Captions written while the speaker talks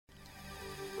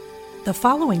The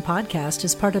following podcast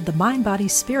is part of the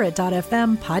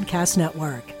MindBodySpirit.fm podcast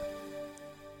network.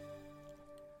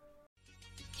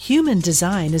 Human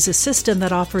design is a system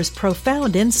that offers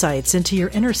profound insights into your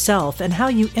inner self and how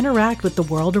you interact with the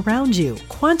world around you.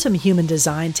 Quantum human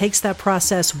design takes that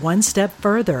process one step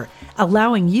further,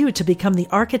 allowing you to become the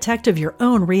architect of your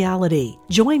own reality.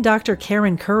 Join Dr.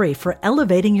 Karen Curry for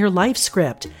Elevating Your Life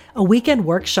Script, a weekend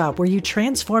workshop where you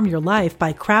transform your life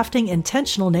by crafting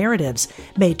intentional narratives,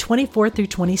 May 24 through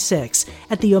 26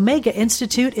 at the Omega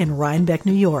Institute in Rhinebeck,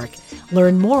 New York.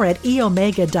 Learn more at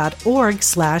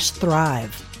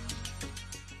eomega.org/thrive.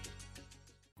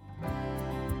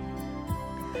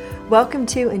 Welcome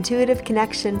to Intuitive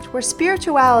Connection, where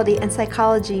spirituality and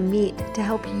psychology meet to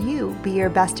help you be your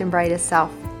best and brightest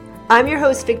self. I'm your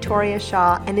host, Victoria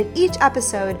Shaw, and in each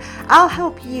episode, I'll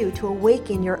help you to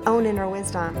awaken your own inner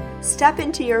wisdom, step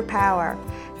into your power,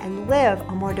 and live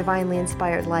a more divinely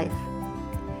inspired life.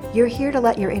 You're here to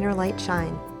let your inner light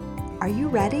shine. Are you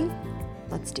ready?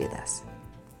 Let's do this.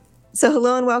 So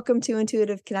hello and welcome to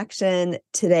Intuitive Connection.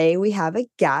 Today we have a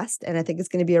guest, and I think it's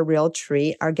going to be a real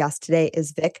treat. Our guest today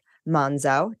is Vic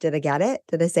Manzo. Did I get it?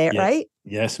 Did I say it right?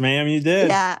 Yes, ma'am, you did.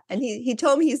 Yeah. And he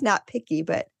told me he's not picky,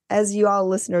 but as you all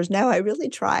listeners know, I really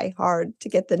try hard to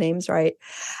get the names right.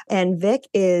 And Vic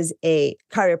is a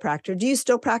chiropractor. Do you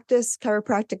still practice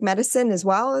chiropractic medicine as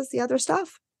well as the other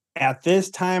stuff? At this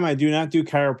time, I do not do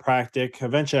chiropractic.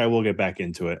 Eventually, I will get back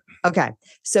into it. Okay.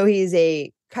 So he's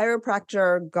a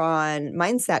chiropractor gone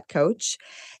mindset coach.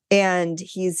 And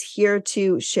he's here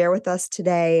to share with us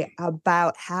today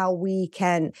about how we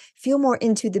can feel more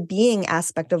into the being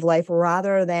aspect of life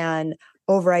rather than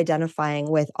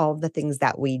over-identifying with all of the things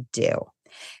that we do.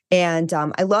 And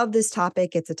I love this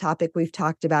topic. It's a topic we've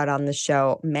talked about on the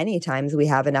show many times. We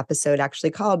have an episode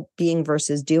actually called Being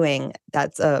versus Doing.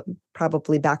 That's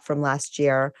probably back from last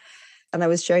year. And I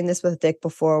was sharing this with Vic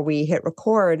before we hit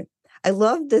record. I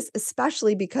love this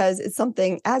especially because it's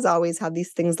something, as always, how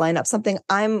these things line up, something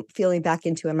I'm feeling back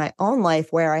into in my own life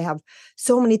where I have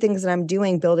so many things that I'm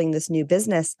doing, building this new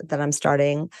business that I'm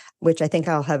starting, which I think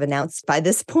I'll have announced by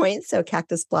this point. So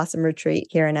Cactus Blossom Retreat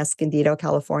here in Escondido,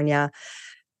 California.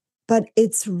 But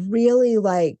it's really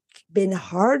been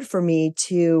hard for me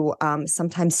to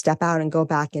sometimes step out and go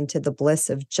back into the bliss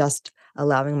of just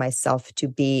allowing myself to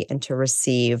be and to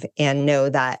receive and know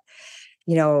that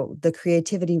the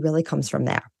creativity really comes from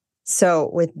there. So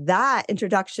with that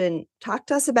introduction, talk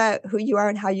to us about who you are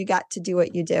and how you got to do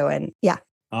what you do. And yeah.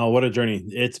 Oh, what a journey.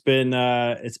 It's been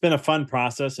a fun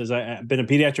process. I've been a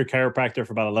pediatric chiropractor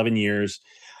for about 11 years.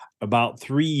 About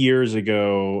 3 years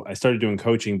ago, I started doing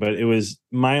coaching, but it was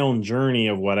my own journey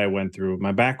of what I went through.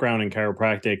 My background in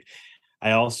chiropractic,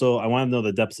 I want to know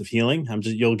the depths of healing.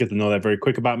 You'll get to know that very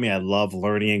quick about me. I love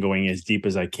learning and going as deep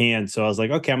as I can. So I was like,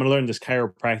 okay, I'm going to learn this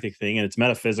chiropractic thing, and it's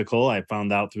metaphysical. I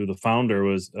found out through the founder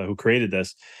who created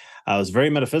this. It was very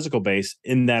metaphysical based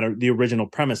in that the original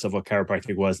premise of what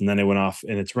chiropractic was, and then it went off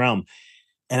in its realm.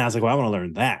 And I was like, well, I want to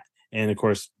learn that. And of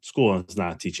course, school is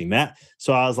not teaching that.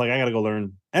 So I was like, I got to go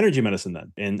learn energy medicine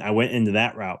then. And I went into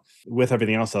that route with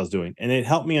everything else I was doing. And it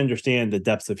helped me understand the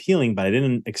depths of healing, but I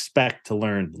didn't expect to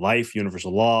learn life,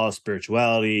 universal law,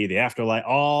 spirituality, the afterlife,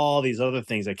 all these other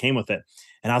things that came with it.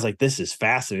 And I was like, this is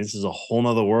fascinating. This is a whole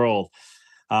nother world.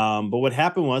 But what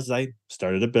happened was I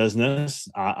started a business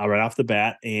right off the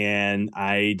bat, and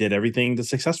I did everything the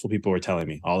successful people were telling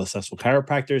me. All the successful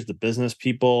chiropractors, the business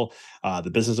people, the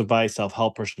business advice,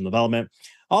 self-help, personal development,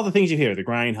 all the things you hear, the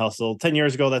grind, hustle. 10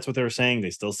 years ago, that's what they were saying. They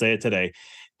still say it today.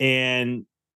 And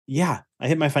yeah, I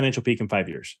hit my financial peak in 5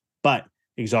 years, but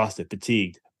exhausted,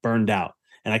 fatigued, burned out.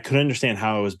 And I couldn't understand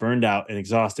how I was burned out and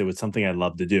exhausted with something I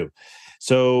loved to do.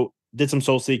 So did some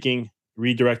soul seeking,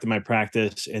 redirected my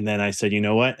practice. And then I said, you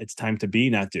know what? It's time to be,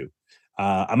 not do.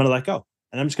 I'm going to let go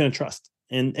and I'm just going to trust.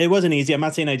 And it wasn't easy. I'm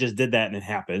not saying I just did that and it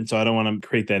happened. So I don't want to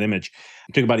create that image.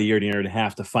 It took about a year and a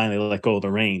half to finally let go of the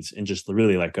reins and just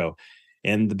really let go.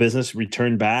 And the business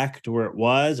returned back to where it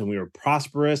was. And we were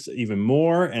prosperous even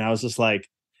more. And I was just like,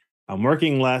 I'm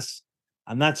working less.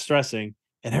 I'm not stressing.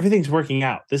 And everything's working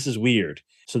out. This is weird.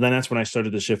 So then that's when I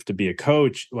started to shift to be a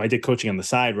coach. I did coaching on the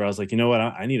side where I was like, you know what?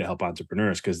 I need to help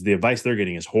entrepreneurs because the advice they're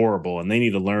getting is horrible and they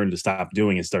need to learn to stop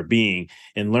doing and start being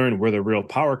and learn where the real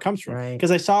power comes from.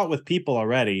 Because I saw it with people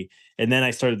already. And then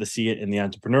I started to see it in the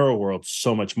entrepreneurial world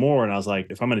so much more. And I was like,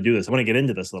 if I'm going to do this, I want to get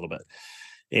into this a little bit.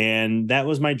 And that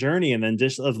was my journey. And then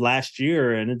just of last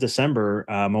year and in December,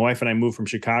 my wife and I moved from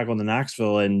Chicago to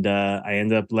Knoxville, and I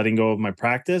ended up letting go of my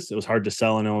practice. It was hard to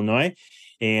sell in Illinois.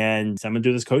 And I'm going to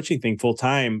do this coaching thing full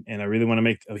time. And I really want to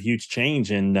make a huge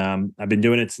change. And I've been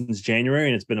doing it since January,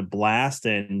 and it's been a blast.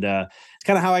 And it's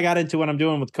kind of how I got into what I'm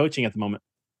doing with coaching at the moment.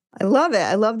 I love it.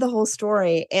 I love the whole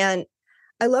story. And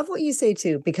I love what you say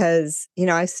too, because,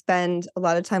 I spend a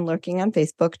lot of time lurking on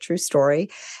Facebook, true story.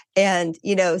 And,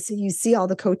 so you see all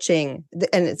the coaching,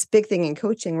 and it's a big thing in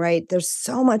coaching, right? There's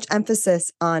so much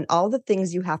emphasis on all the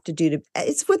things you have to do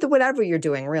it's with whatever you're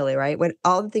doing, really, right? When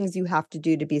all the things you have to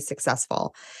do to be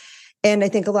successful. And I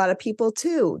think a lot of people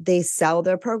too, they sell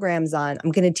their programs on, I'm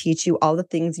going to teach you all the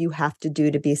things you have to do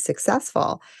to be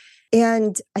successful.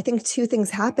 And I think two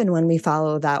things happen when we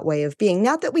follow that way of being.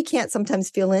 Not that we can't sometimes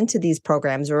feel into these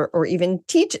programs or even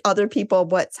teach other people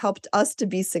what's helped us to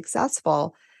be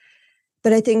successful.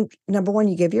 But I think, number one,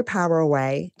 you give your power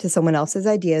away to someone else's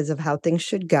ideas of how things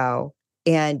should go.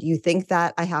 And you think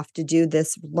that I have to do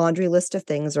this laundry list of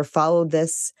things or follow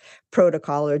this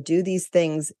protocol or do these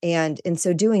things. And in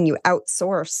so doing, you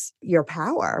outsource your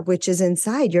power, which is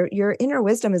inside. Your inner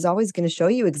wisdom is always going to show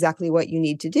you exactly what you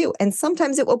need to do. And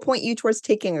sometimes it will point you towards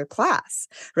taking a class,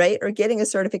 right? Or getting a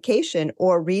certification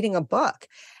or reading a book.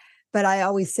 But I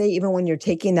always say, even when you're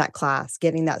taking that class,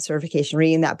 getting that certification,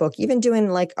 reading that book, even doing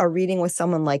like a reading with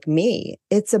someone like me,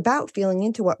 it's about feeling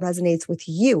into what resonates with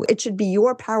you. It should be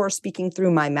your power speaking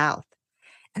through my mouth.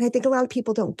 And I think a lot of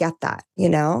people don't get that.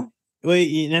 Well,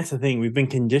 that's the thing. We've been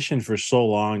conditioned for so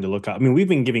long to look up. I mean, we've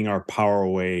been giving our power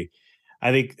away.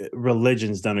 I think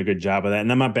religion's done a good job of that. And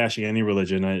I'm not bashing any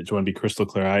religion. I just want to be crystal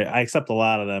clear. I accept a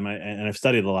lot of them, and I've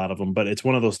studied a lot of them. But it's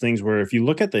one of those things where if you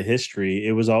look at the history,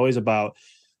 it was always about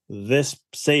this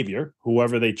savior,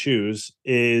 whoever they choose,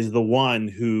 is the one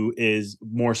who is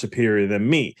more superior than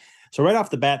me. So right off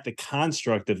the bat, the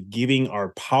construct of giving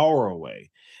our power away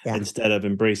instead of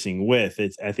embracing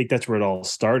I think that's where it all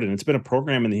started. And it's been a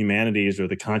program in the humanities or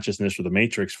the consciousness or the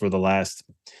matrix for the last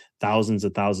thousands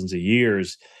and thousands of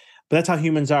years. But that's how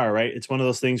humans are, right? It's one of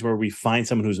those things where we find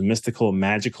someone who's mystical and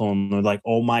magical, and they're like,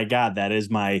 "Oh my God, that is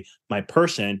my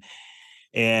person."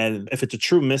 And if it's a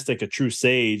true mystic, a true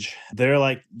sage, they're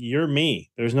like, "You're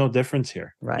me. There's no difference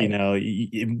here." Right.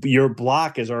 Your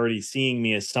block is already seeing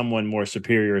me as someone more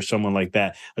superior or someone like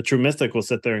that. A true mystic will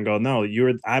sit there and go, "No,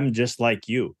 I'm just like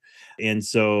you." And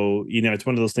so, it's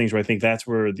one of those things where I think that's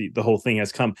where the whole thing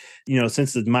has come,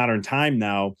 since the modern time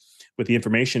now, with the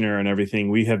information era and everything,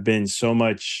 we have been so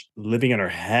much living in our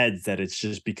heads that it's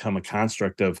just become a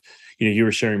construct of, you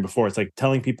were sharing before. It's like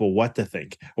telling people what to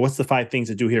think. What's the 5 things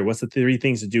to do here? What's the 3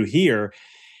 things to do here?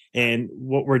 And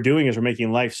what we're doing is we're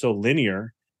making life so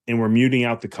linear, and we're muting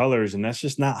out the colors. And that's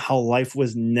just not how life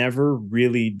was never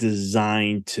really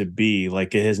designed to be.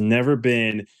 Like, it has never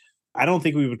been. I don't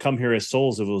think we would come here as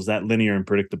souls if it was that linear and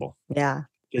predictable. Yeah.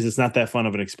 Because it's not that fun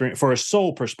of an experience for a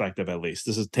soul perspective, at least.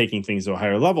 This is taking things to a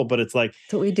higher level, but it's like,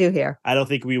 that's what we do here. I don't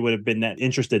think we would have been that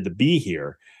interested to be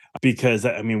here, because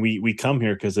I mean, we come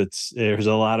here because there's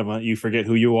a lot of you forget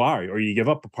who you are, or you give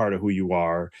up a part of who you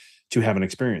are to have an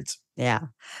experience. Yeah.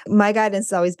 My guidance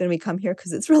has always been, we come here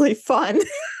because it's really fun.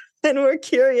 And we're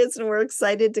curious and we're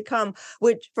excited to come,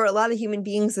 which for a lot of human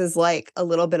beings is like a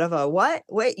little bit of a what?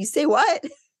 Wait, you say what?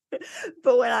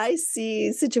 But when I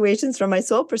see situations from my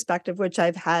soul perspective, which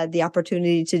I've had the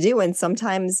opportunity to do, and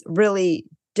sometimes really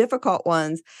difficult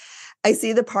ones, I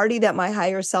see the party that my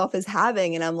higher self is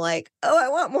having, and I'm like, oh, I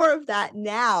want more of that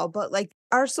now. But like,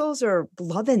 our souls are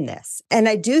loving this. And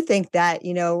I do think that,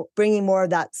 bringing more of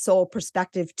that soul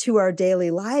perspective to our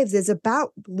daily lives is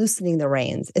about loosening the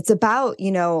reins. It's about,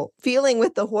 feeling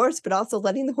with the horse, but also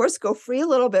letting the horse go free a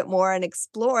little bit more and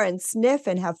explore and sniff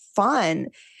and have fun.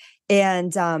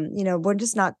 And, we're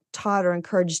just not taught or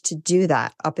encouraged to do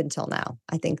that up until now.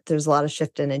 I think there's a lot of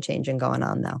shifting and changing going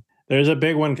on, though. There's a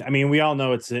big one. I mean, we all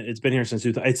know it's been here since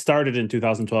it started in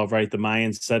 2012, right? The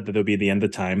Mayans said that it would be the end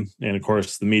of time. And of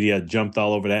course, the media jumped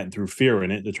all over that and threw fear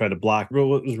in it to try to block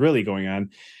what was really going on.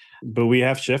 But we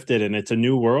have shifted, and it's a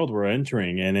new world we're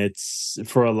entering. And it's,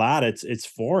 for a lot, it's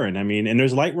foreign. I mean, and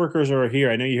there's light workers who are here.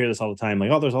 I know you hear this all the time,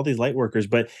 like, oh, there's all these light workers.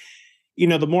 But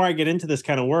the more I get into this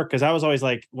kind of work, because I was always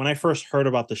like, when I first heard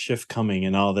about the shift coming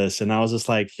and all this, and I was just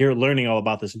like, here learning all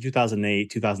about this in 2008,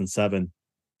 2007,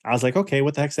 I was like, okay,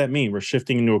 what the heck's that mean? We're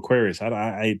shifting into Aquarius.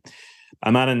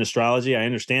 I'm not in astrology. I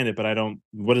understand it, but I don't,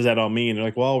 what does that all mean? They're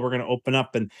like, well, we're going to open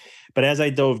up. But as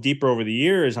I dove deeper over the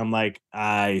years, I'm like,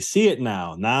 I see it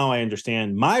now. Now I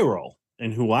understand my role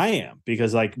and who I am,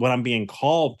 because like what I'm being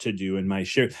called to do in my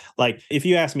share. Like, if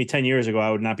you asked me 10 years ago,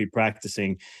 I would not be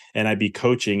practicing and I'd be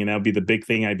coaching, and that would be the big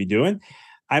thing I'd be doing.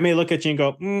 I may look at you and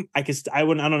go, I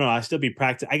don't know. I still be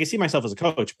practicing. I can see myself as a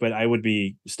coach, but I would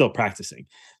be still practicing.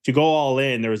 To go all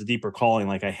in, there was a deeper calling.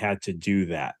 Like, I had to do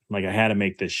that. Like, I had to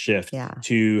make this shift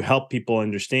to help people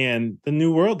understand the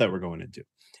new world that we're going into.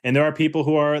 And there are people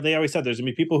they always said there's going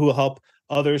to be people who will help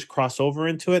others cross over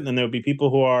into it. And then there'll be people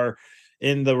who are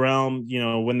in the realm,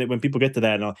 when people get to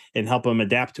that and help them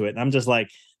adapt to it. And I'm just like,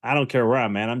 I don't care where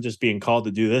I'm at. I'm just being called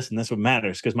to do this, and that's what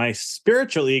matters. Because my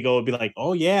spiritual ego would be like,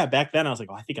 oh yeah, back then I was like,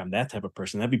 oh, I think I'm that type of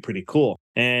person. That'd be pretty cool.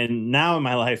 And now in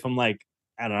my life, I'm like,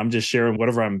 I don't know, I'm just sharing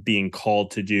whatever I'm being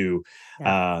called to do.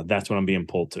 Yeah. That's what I'm being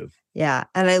pulled to. Yeah.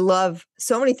 And I love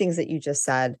so many things that you just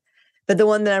said. But the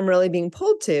one that I'm really being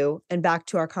pulled to, and back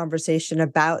to our conversation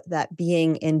about that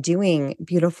being and doing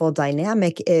beautiful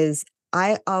dynamic, is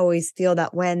I always feel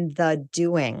that when the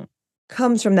doing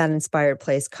comes from that inspired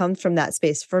place, comes from that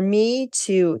space, for me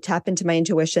to tap into my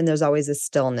intuition, there's always a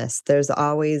stillness. There's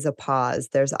always a pause.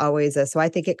 So I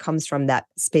think it comes from that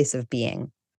space of being.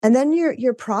 And then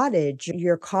you're prodded,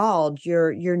 you're called,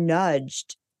 you're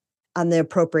nudged on the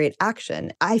appropriate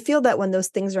action. I feel that when those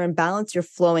things are in balance, you're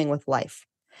flowing with life.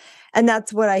 And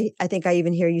that's what I think I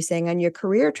even hear you saying on your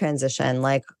career transition.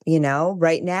 Like,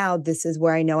 right now, this is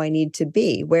where I know I need to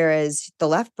be. Whereas the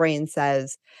left brain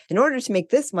says, in order to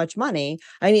make this much money,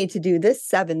 I need to do this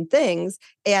 7 things.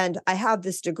 And I have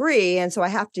this degree. And so I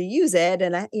have to use it.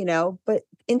 And but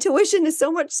intuition is so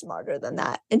much smarter than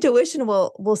that. Intuition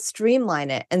will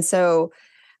streamline it. And so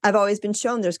I've always been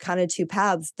shown there's kind of 2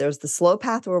 paths. There's the slow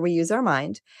path where we use our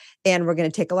mind, and we're going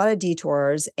to take a lot of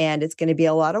detours, and it's going to be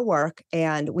a lot of work,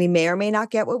 and we may or may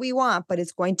not get what we want, but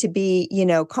it's going to be,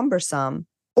 cumbersome.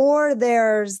 Or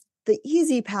there's the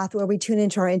easy path where we tune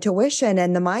into our intuition,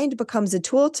 and the mind becomes a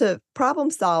tool to problem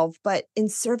solve, but in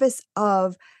service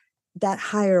of that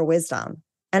higher wisdom.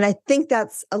 And I think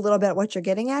that's a little bit what you're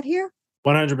getting at here.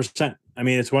 100%. I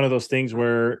mean, it's one of those things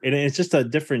where it's just a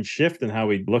different shift in how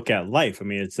we look at life. I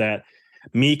mean, it's that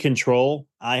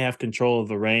I have control of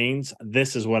the reins.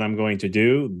 This is what I'm going to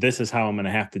do. This is how I'm going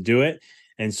to have to do it,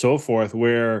 and so forth.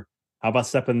 Where, how about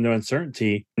stepping into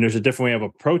uncertainty? And there's a different way of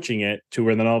approaching it, to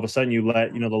where then all of a sudden you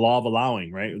let, the law of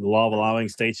allowing, right? The law of allowing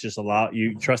states just allow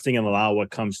you, trusting and allow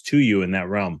what comes to you in that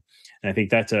realm. And I think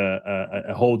that's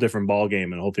a whole different ballgame,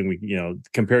 and a whole thing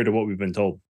compared to what we've been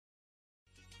told.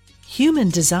 Human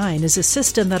design is a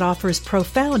system that offers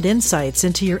profound insights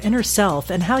into your inner self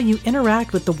and how you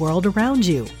interact with the world around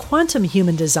you. Quantum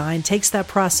human design takes that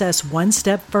process one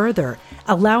step further,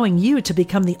 allowing you to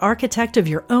become the architect of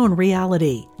your own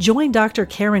reality. Join Dr.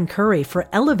 Karen Curry for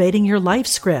Elevating Your Life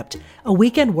Script, a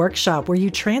weekend workshop where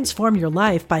you transform your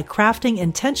life by crafting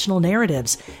intentional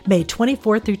narratives, May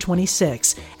 24th through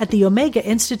 26 at the Omega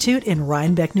Institute in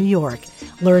Rhinebeck, New York.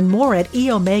 Learn more at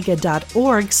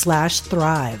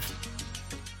eomega.org/thrive.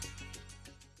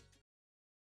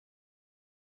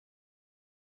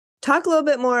 Talk a little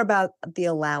bit more about the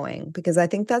allowing, because I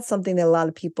think that's something that a lot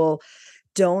of people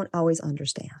don't always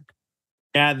understand.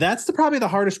 Yeah, that's probably the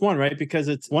hardest one, right? Because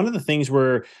it's one of the things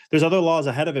where there's other laws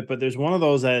ahead of it, but there's one of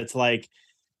those that it's like,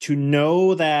 to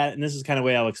know that, and this is kind of the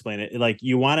way I'll explain it. Like,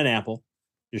 you want an apple,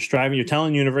 you're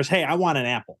telling the universe, hey, I want an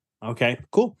apple. Okay,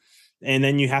 cool. And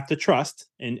then you have to trust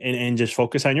and just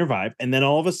focus on your vibe. And then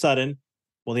all of a sudden,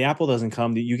 well, the apple doesn't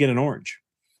come, you get an orange.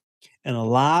 And a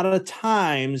lot of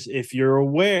times, if you're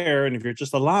aware and if you're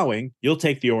just allowing, you'll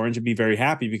take the orange and be very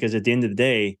happy, because at the end of the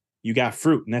day, you got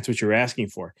fruit, and that's what you're asking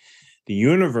for. The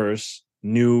universe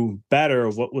knew better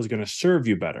what was going to serve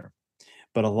you better.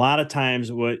 But a lot of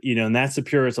times, and that's the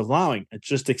purest of allowing. It's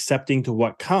just accepting to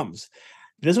what comes.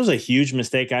 This was a huge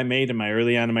mistake I made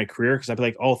early on in my career, because I'd be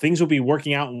like, oh, things will be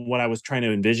working out in what I was trying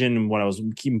to envision and what I was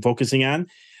keeping focusing on.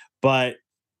 But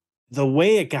the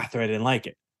way it got there, I didn't like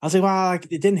it. I was like, wow, it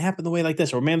didn't happen the way like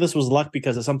this, or man, this was luck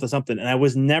because of something. And I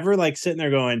was never like sitting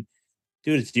there going,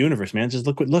 dude, it's the universe, man. Just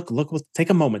look, take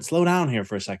a moment, slow down here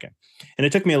for a second. And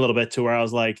it took me a little bit to where I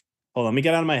was like, oh, let me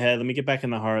get out of my head. Let me get back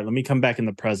in the heart. Let me come back in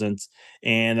the presence.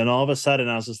 And then all of a sudden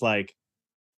I was just like,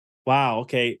 wow,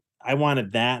 okay, I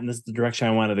wanted that. And this is the direction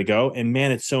I wanted to go. And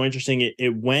man, it's so interesting.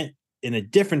 It went in a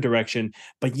different direction,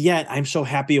 but yet I'm so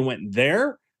happy it went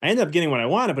there. I ended up getting what I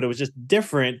wanted, but it was just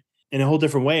different in a whole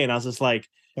different way. And I was just like,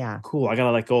 yeah, cool. I got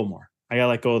to let go more. I got to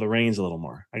let go of the reins a little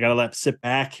more. I got to sit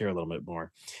back here a little bit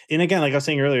more. And again, like I was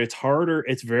saying earlier,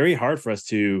 it's very hard for us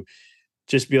to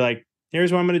just be like,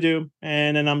 here's what I'm going to do.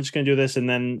 And then I'm just going to do this. And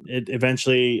then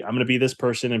eventually I'm going to be this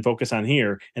person and focus on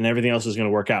here, and everything else is going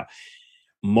to work out.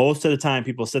 Most of the time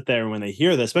people sit there, and when they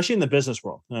hear this, especially in the business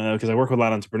world, because I work with a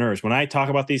lot of entrepreneurs, when I talk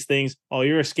about these things, oh,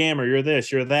 you're a scammer, you're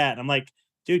this, you're that. And I'm like,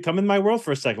 dude, come in my world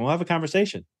for a second. We'll have a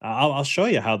conversation. I'll show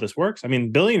you how this works. I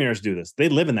mean, billionaires do this. They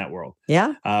live in that world.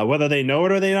 Yeah. Whether they know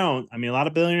it or they don't. I mean, a lot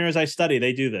of billionaires I study,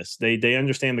 they do this. They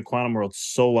understand the quantum world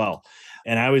so well.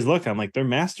 And I always I'm like, they're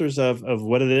masters of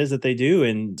what it is that they do.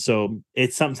 And so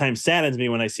it sometimes saddens me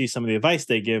when I see some of the advice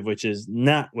they give, which is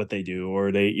not what they do,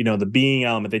 or the being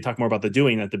element. They talk more about the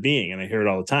doing, not the being. And I hear it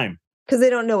all the time. Because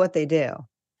they don't know what they do.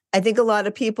 I think a lot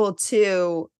of people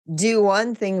too do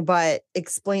one thing, but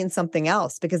explain something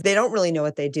else because they don't really know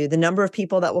what they do. The number of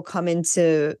people that will come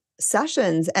into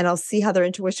sessions and I'll see how their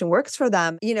intuition works for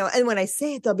them, and when I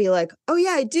say it, they'll be like, oh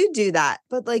yeah, I do that.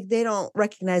 But like, they don't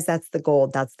recognize that's the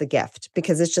gold, that's the gift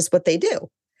because it's just what they do.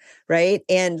 Right.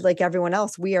 And like everyone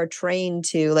else, we are trained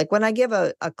to, like when I give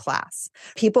a class,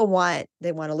 they want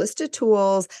a list of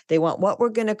tools. They want what we're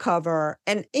going to cover.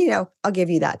 And, I'll give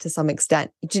you that to some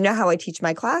extent. Do you know how I teach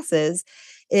my classes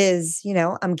is,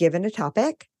 I'm given a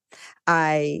topic.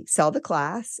 I sell the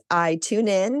class. I tune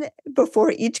in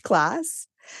before each class.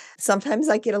 Sometimes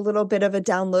I get a little bit of a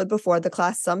download before the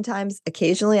class. Sometimes,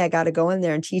 occasionally, I got to go in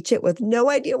there and teach it with no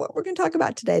idea what we're going to talk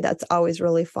about today. That's always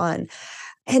really fun.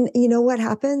 And you know what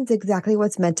happens? Exactly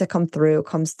what's meant to come through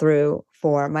comes through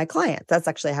for my clients. That's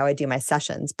actually how I do my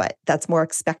sessions, but that's more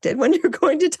expected when you're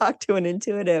going to talk to an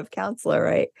intuitive counselor,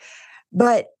 right?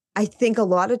 But I think a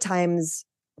lot of times,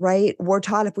 right, we're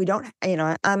taught if we don't,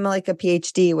 I'm like a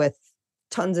PhD with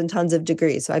tons and tons of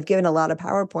degrees. So I've given a lot of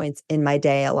PowerPoints in my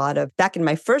day, back in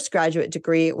my first graduate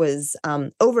degree, it was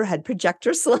overhead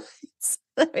projector slides.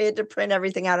 I had to print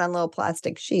everything out on little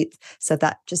plastic sheets. So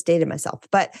that just dated myself.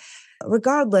 But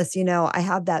regardless, I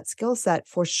have that skill set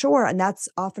for sure. And that's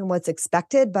often what's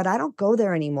expected, but I don't go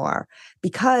there anymore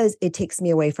because it takes me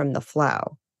away from the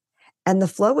flow. And the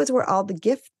flow is where all the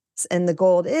gifts and the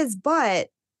gold is. But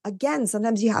again,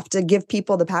 sometimes you have to give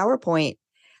people the PowerPoint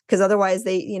because otherwise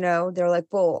they're like,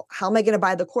 well, how am I going to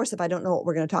buy the course if I don't know what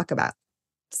we're going to talk about?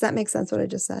 Does that make sense what I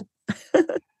just said?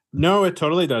 No, it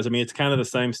totally does. I mean, it's kind of the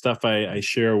same stuff I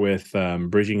share with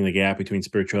bridging the gap between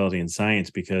spirituality and science,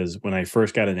 because when I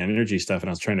first got into energy stuff and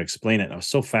I was trying to explain it, I was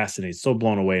so fascinated, so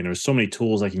blown away. And there was so many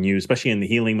tools I can use, especially in the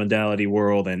healing modality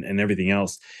world and everything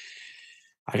else.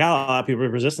 I got a lot of people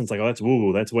with resistance, like, oh, that's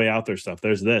woo-woo, that's way out there stuff.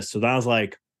 There's this. So then I was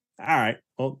like, all right,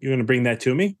 well, you're going to bring that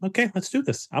to me? Okay, let's do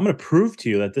this. I'm going to prove to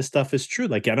you that this stuff is true.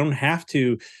 Like, I don't have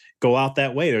to go out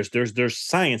that way. There's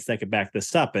science that could back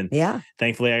this up. And yeah,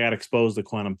 thankfully, I got exposed to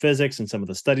quantum physics and some of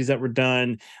the studies that were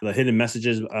done, the hidden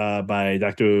messages by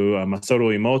Dr.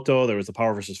 Masato Emoto. There was the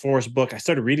Power versus Force book. I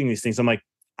started reading these things. I'm like,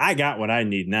 I got what I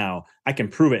need now. I can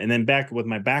prove it. And then back with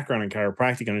my background in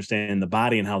chiropractic, understanding the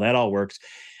body and how that all works.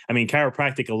 I mean,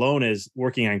 chiropractic alone is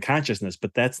working on consciousness,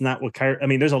 but that's not what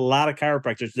there's a lot of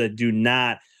chiropractors that do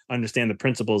not understand the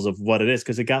principles of what it is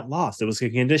because it got lost. It was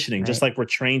conditioning, just like we're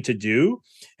trained to do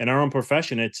in our own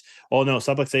profession. It's, oh no,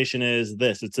 subluxation is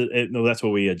this. No, that's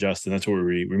what we adjust, and that's what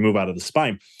we remove out of the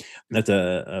spine. That's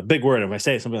a big word. If I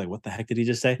say it, somebody like, what the heck did he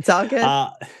just say? It's all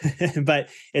good. But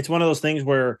it's one of those things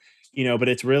where, but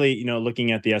it's really,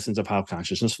 looking at the essence of how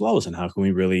consciousness flows and how can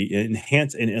we really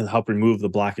enhance and help remove the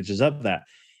blockages of that.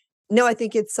 No, I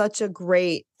think it's such a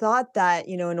great thought that,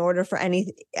 in order for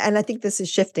anything, and I think this is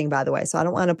shifting, by the way, so I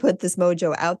don't want to put this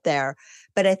mojo out there,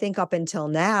 but I think up until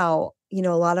now, a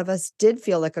lot of us did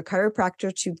feel like a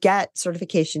chiropractor to get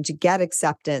certification, to get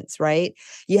acceptance, right?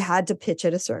 You had to pitch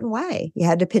it a certain way.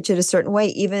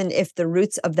 Even if the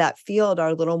roots of that field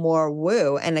are a little more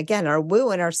woo. And again, our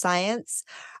woo and our science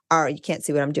you can't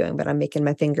see what I'm doing, but I'm making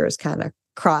my fingers kind of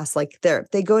cross, like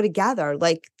they go together.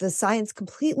 Like the science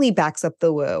completely backs up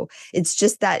the woo. It's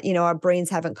just that, our brains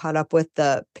haven't caught up with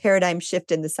the paradigm shift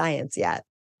in the science yet.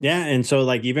 Yeah. And so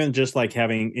like, even just like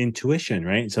having intuition,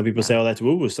 right? Some people say, oh, that's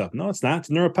woo-woo stuff. No, it's not. It's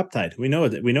neuropeptide. We know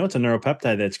it. We know it's a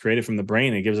neuropeptide that's created from the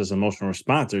brain. It gives us emotional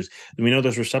response. We know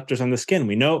there's receptors on the skin.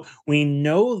 We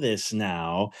know this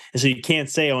now. And so you can't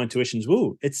say, oh, intuition's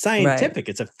woo. It's scientific. Right.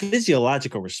 It's a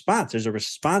physiological response. There's a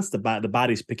response the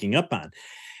body's picking up on.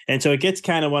 And so it gets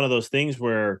kind of one of those things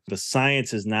where the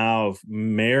science is now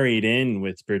married in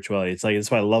with spirituality. It's like, that's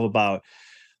what I love about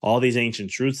all these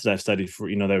ancient truths that I've studied for,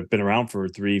 that have been around for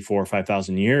 3, 4,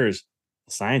 5,000 years.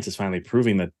 Science is finally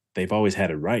proving that they've always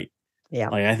had it right. Yeah.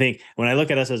 Like, I think when I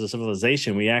look at us as a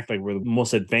civilization, we act like we're the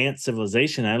most advanced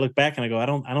civilization. And I look back and I go, I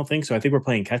don't think so. I think we're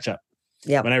playing catch up.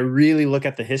 Yeah. When I really look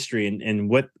at the history and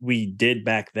what we did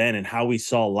back then and how we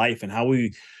saw life and how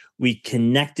we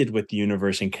connected with the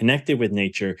universe and connected with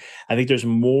nature, I think there's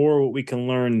more what we can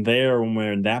learn there when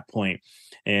we're in that point.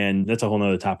 And that's a whole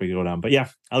nother topic to go down. But yeah,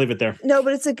 I'll leave it there. No,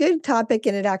 but it's a good topic.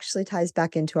 And it actually ties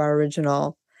back into our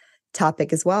original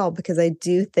topic as well, because I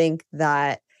do think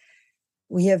that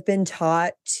we have been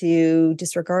taught to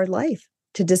disregard life,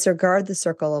 to disregard the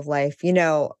circle of life.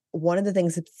 One of the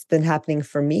things that's been happening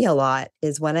for me a lot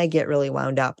is when I get really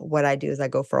wound up, what I do is I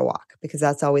go for a walk because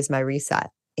that's always my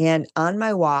reset. And on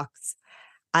my walks,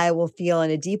 I will feel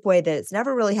in a deep way that it's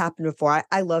never really happened before.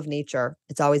 I love nature.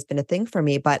 It's always been a thing for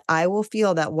me, but I will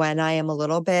feel that when I am a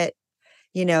little bit,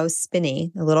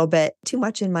 spinny, a little bit too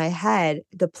much in my head,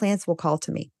 the plants will call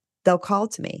to me. they'll call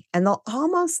to me and they'll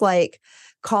almost like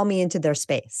call me into their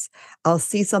space. I'll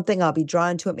see something, I'll be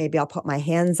drawn to it. Maybe I'll put my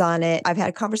hands on it. I've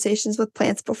had conversations with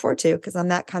plants before too, because I'm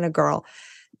that kind of girl.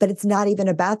 But it's not even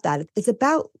about that. It's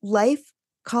about life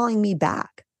calling me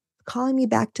back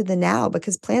to the now,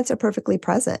 because plants are perfectly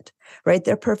present, right?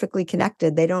 They're perfectly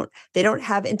connected. They don't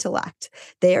have intellect.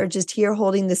 They are just here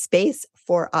holding the space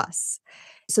for us.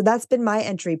 So that's been my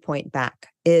entry point back.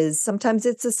 Is sometimes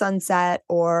it's the sunset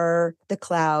or the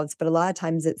clouds, but a lot of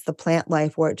times it's the plant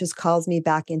life where it just calls me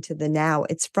back into the now.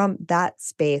 It's from that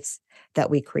space that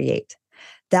we create.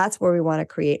 That's where we want to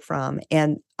create from.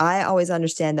 And I always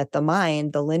understand that the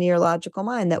mind, the linear logical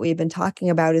mind that we've been talking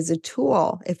about, is a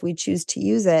tool if we choose to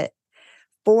use it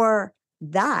for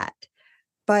that.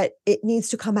 But it needs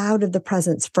to come out of the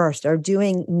presence first. Our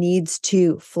doing needs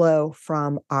to flow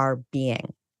from our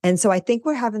being. And so I think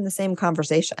we're having the same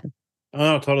conversation.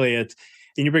 Oh, totally. And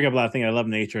you bring up a lot of things. I love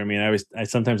nature. I mean, I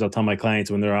sometimes I'll tell my clients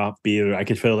when they're offbeat or I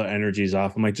could feel their energies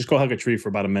off. I'm like, just go hug a tree for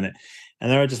about a minute. And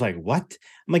they're just like, what?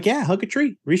 I'm like, yeah, hug a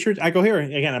tree. Research. I go here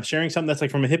again. I'm sharing something that's like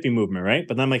from a hippie movement, right?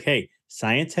 But then I'm like, hey,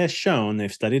 science has shown,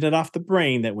 they've studied it off the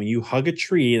brain, that when you hug a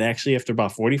tree, it actually, after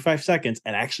about 45 seconds, it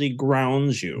actually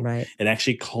grounds you. Right. It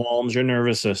actually calms your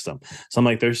nervous system. So I'm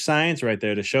like, there's science right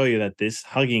there to show you that this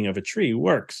hugging of a tree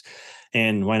works.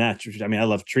 And why not? I mean, I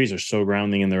love trees. They're so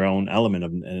grounding in their own element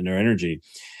and their energy.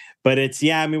 But it's,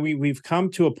 yeah, I mean, we've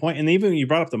come to a point, and even you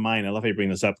brought up the mind. I love how you bring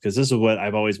this up, because this is what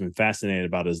I've always been fascinated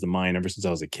about, is the mind ever since I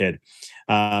was a kid.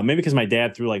 Maybe because my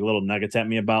dad threw like little nuggets at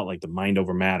me about like the mind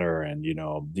over matter, and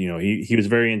he was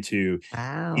very into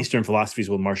Wow. Eastern philosophies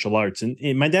with martial arts, and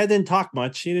my dad didn't talk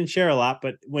much. He didn't share a lot,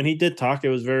 but when he did talk, it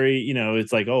was very,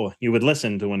 it's like, oh, you would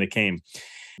listen to when it came.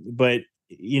 But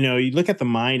you look at the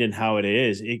mind and how it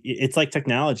is. It's like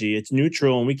technology. It's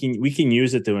neutral, and we can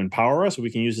use it to empower us, or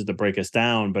we can use it to break us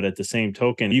down. But at the same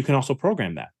token, you can also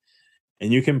program that,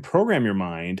 and you can program your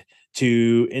mind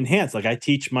to enhance. Like I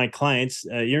teach my clients,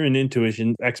 you're an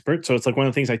intuition expert, so it's like one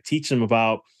of the things I teach them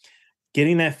about,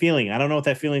 getting that feeling. I don't know what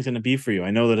that feeling is going to be for you.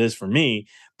 I know that it is for me,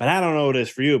 but I don't know what it is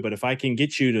for you. But if I can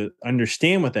get you to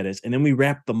understand what that is, and then we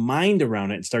wrap the mind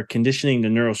around it and start conditioning the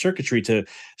neural circuitry to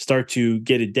start to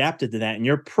get adapted to that, and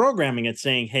you're programming it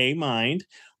saying, hey, mind,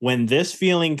 when this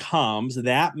feeling comes,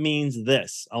 that means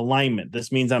this alignment.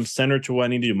 This means I'm centered to what I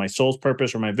need to do, my soul's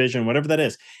purpose or my vision, whatever that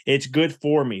is. It's good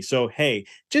for me. So, hey,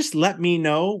 just let me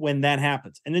know when that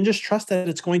happens. And then just trust that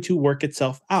it's going to work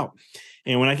itself out.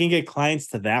 And when I can get clients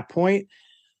to that point,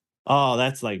 oh,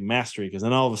 that's like mastery. Because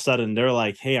then all of a sudden they're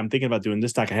like, hey, I'm thinking about doing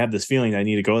this doc. I have this feeling that I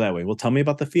need to go that way. Well, tell me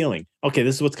about the feeling. Okay,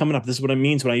 this is what's coming up. This is what it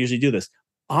means when I usually do this.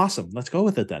 Awesome. Let's go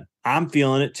with it then. I'm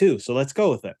feeling it too. So let's go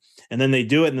with it. And then they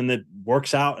do it, and then it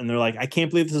works out. And they're like, I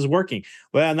can't believe this is working.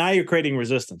 Well, now you're creating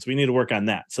resistance. We need to work on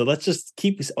that. So let's just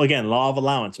keep, again, law of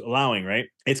allowing, right?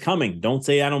 It's coming. Don't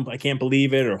say, I can't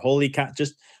believe it, or holy cow.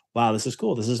 Just, wow, this is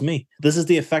cool. This is me. This is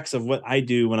the effects of what I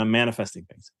do when I'm manifesting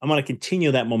things. I'm going to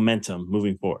continue that momentum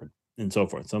moving forward, and so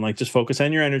forth. So I'm like, just focus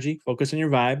on your energy, focus on your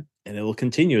vibe, and it will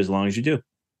continue as long as you do.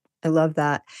 I love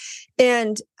that.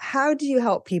 And how do you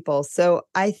help people? So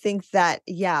I think that,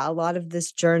 yeah, a lot of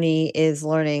this journey is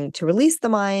learning to release the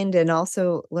mind, and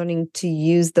also learning to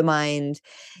use the mind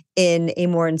in a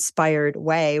more inspired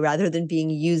way rather than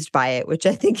being used by it, which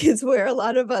I think is where a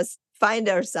lot of us find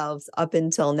ourselves up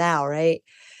until now, right?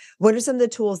 What are some of the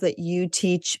tools that you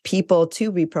teach people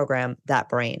to reprogram that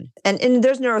brain? And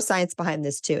there's neuroscience behind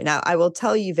this too. Now, I will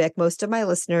tell you, Vic, most of my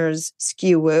listeners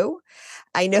skew woo.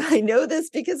 I know this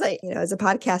because as a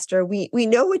podcaster, we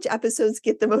know which episodes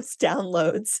get the most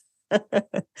downloads.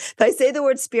 If I say the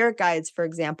word spirit guides, for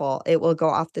example, it will go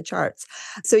off the charts.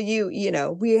 So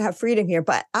we have freedom here,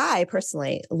 but I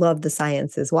personally love the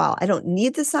science as well. I don't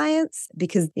need the science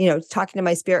because, talking to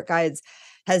my spirit guides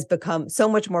has become so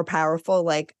much more powerful.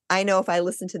 Like, I know if I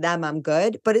listen to them, I'm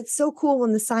good, but it's so cool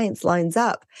when the science lines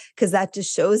up, because that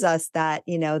just shows us that,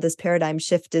 this paradigm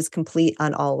shift is complete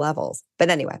on all levels. But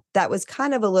anyway, that was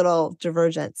kind of a little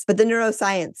divergence. But the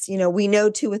neuroscience, we know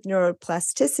too, with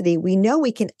neuroplasticity, we know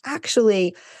we can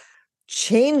actually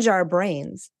change our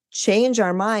brains, change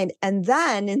our mind. And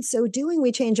then in so doing,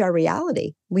 we change our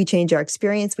reality. We change our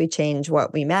experience. We change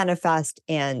what we manifest.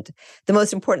 And the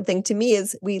most important thing to me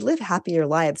is we live happier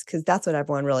lives, because that's what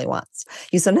everyone really wants.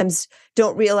 You sometimes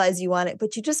don't realize you want it,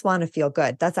 but you just want to feel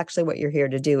good. That's actually what you're here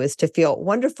to do, is to feel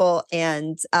wonderful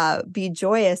and be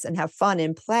joyous and have fun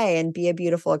and play and be a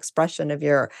beautiful expression of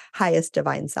your highest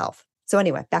divine self. So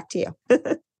anyway, back to you.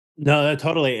 No,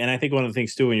 totally. And I think one of the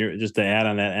things too, when you're just to add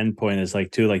on that end point, is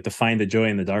like to find the joy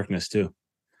in the darkness too.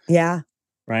 Yeah.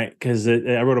 Right. Because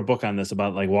I wrote a book on this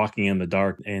about like walking in the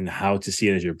dark and how to see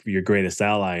it as your greatest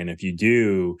ally. And if you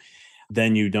do,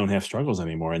 then you don't have struggles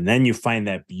anymore. And then you find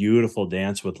that beautiful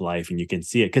dance with life and you can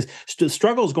see it because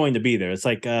struggle is going to be there. It's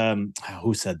like,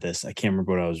 who said this? I can't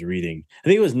remember what I was reading. I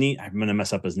think it was I'm going to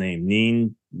mess up his name.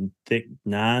 Neen Thich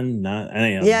Nan,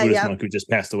 Yeah, Buddhist yeah. monk who just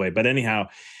passed away. But anyhow,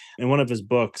 in one of his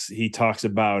books, he talks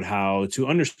about how to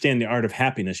understand the art of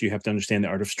happiness, you have to understand the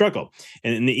art of struggle.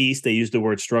 And in the East, they use the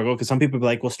word struggle because some people be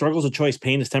like, well, struggle is a choice,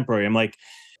 pain is temporary. I'm like,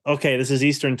 okay, this is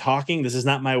Eastern talking. This is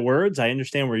not my words. I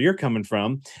understand where you're coming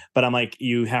from, but I'm like,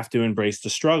 you have to embrace the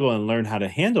struggle and learn how to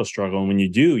handle struggle. And when you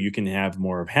do, you can have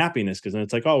more of happiness because then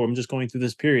it's like, oh, I'm just going through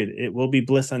this period. It will be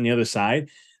bliss on the other side.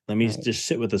 Let me Right. just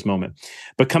sit with this moment.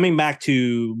 But coming back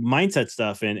to mindset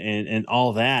stuff and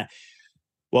all that,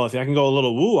 well, if I can go a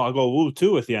little woo, I'll go woo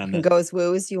too with you You on can this. go as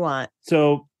woo as you want.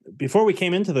 So before we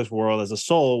came into this world as a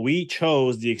soul, we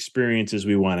chose the experiences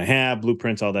we want to have,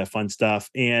 blueprints, all that fun stuff.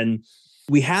 And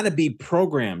we had to be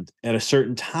programmed at a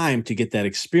certain time to get that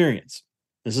experience.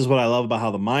 This is what I love about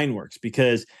how the mind works,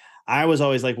 because I was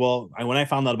always like, well, when I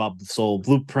found out about the soul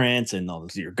blueprints and all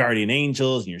this, your guardian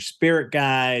angels and your spirit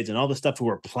guides and all the stuff who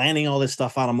were planning all this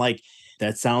stuff out, I'm like,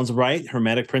 that sounds right.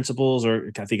 Hermetic principles,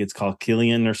 or I think it's called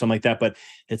Killian or something like that. But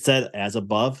it said as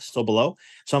above, so below.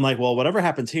 So I'm like, well, whatever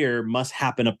happens here must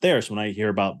happen up there. So when I hear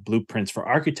about blueprints for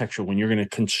architecture, when you're going to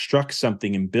construct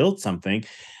something and build something,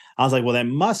 I was like, well, that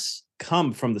must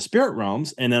come from the spirit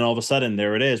realms. And then all of a sudden,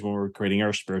 there it is when we're creating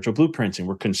our spiritual blueprints and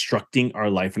we're constructing our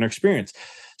life and our experience.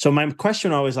 So my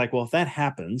question always like, well, if that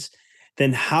happens,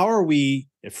 then how are we,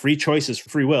 if free choice is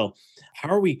free will, how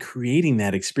are we creating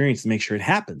that experience to make sure it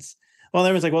happens? Well,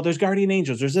 everyone's like, well, there's guardian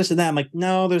angels, there's this and that. I'm like,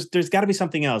 no, there's got to be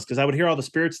something else, because I would hear all the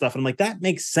spirit stuff, and I'm like, that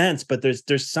makes sense, but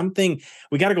there's something,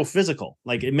 we got to go physical.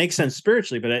 Like, it makes sense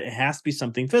spiritually, but it has to be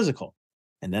something physical.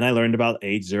 And then I learned about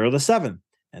age 0 to 7,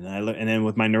 and then and then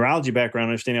with my neurology background,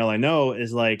 understanding all I know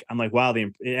is like, I'm like, wow,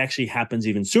 it actually happens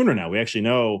even sooner now. We actually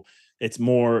know it's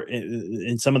more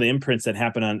in some of the imprints that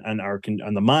happen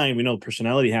on the mind. We know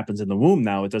personality happens in the womb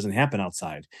now. It doesn't happen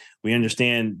outside. We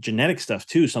understand genetic stuff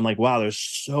too. So I'm like, wow, there's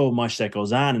so much that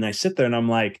goes on. And I sit there and I'm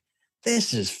like,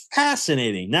 this is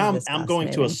fascinating. Now I'm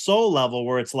going to a soul level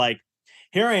where it's like,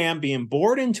 here I am being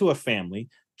born into a family,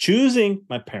 choosing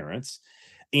my parents,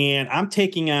 and I'm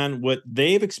taking on what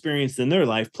they've experienced in their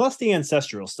life, plus the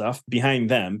ancestral stuff behind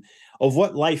them of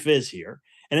what life is here.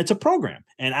 And it's a program,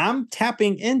 and I'm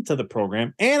tapping into the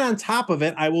program. And on top of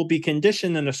it, I will be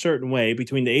conditioned in a certain way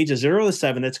between the age of 0 to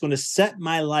 7 that's going to set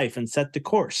my life and set the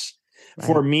course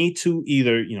for me to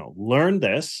either, learn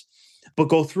this, but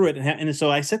go through it. And so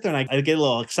I sit there and I get a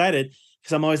little excited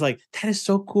because I'm always like, that is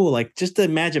so cool. Like, just to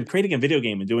imagine creating a video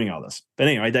game and doing all this. But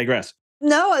anyway, I digress.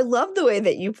 No, I love the way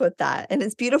that you put that. And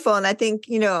it's beautiful. And I think,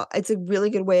 it's a really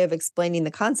good way of explaining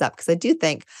the concept, because I do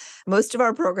think most of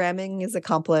our programming is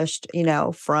accomplished,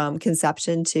 from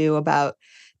conception to about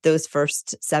those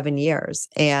first 7 years.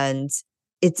 And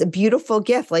it's a beautiful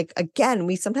gift. Like, again,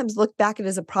 we sometimes look back at it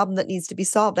as a problem that needs to be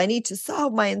solved. I need to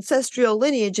solve my ancestral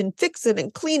lineage and fix it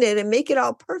and clean it and make it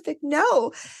all perfect.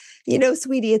 No,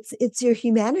 sweetie, it's your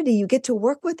humanity. You get to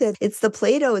work with it. It's the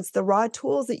Play-Doh, it's the raw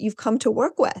tools that you've come to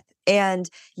work with. And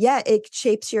yeah, it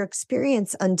shapes your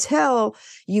experience until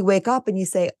you wake up and you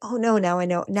say, oh no, now I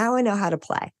know how to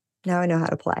play. Now I know how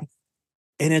to play.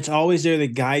 And it's always there to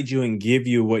guide you and give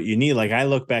you what you need. Like, I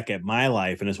look back at my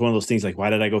life and it's one of those things like,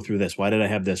 why did I go through this? Why did I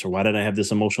have this? Or why did I have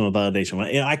this emotional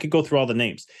validation? I could go through all the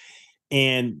names.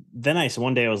 And then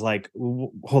one day I was like,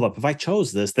 hold up, if I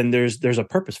chose this, then there's a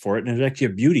purpose for it. And there's actually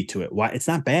a beauty to it. Why? It's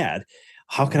not bad.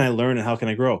 How can I learn and how can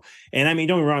I grow? And I mean,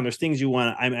 don't get me wrong, there's things you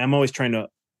want. I'm always trying to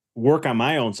work on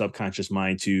my own subconscious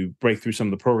mind to break through some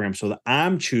of the programs so that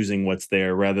I'm choosing what's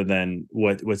there rather than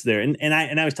what's there. And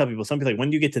I always tell people, some people like, when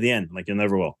do you get to the end? I'm like, you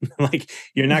never will. Like,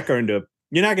 you're not going to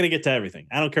get to everything.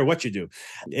 I don't care what you do.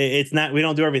 It's not, we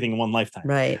don't do everything in one lifetime.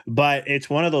 Right. But it's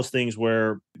one of those things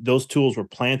where those tools were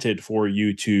planted for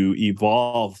you to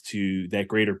evolve to that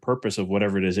greater purpose of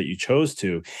whatever it is that you chose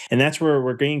to. And that's where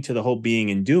we're getting to the whole being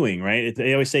and doing, right?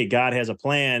 They always say God has a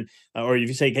plan, or if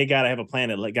you say, hey, God, I have a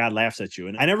plan, God laughs at you.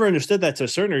 And I never understood that to a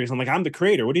certain degree. I'm like, I'm the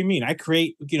creator. What do you mean? I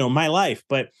create, my life.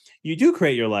 But you do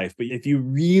create your life. But if you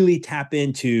really tap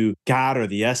into God or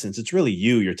the essence, it's really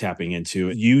you're tapping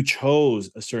into. You chose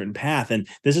a certain path. And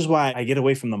this is why I get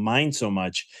away from the mind so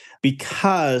much,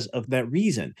 because of that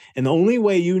reason. And the only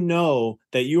way you know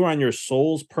that you are on your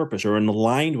soul's purpose or in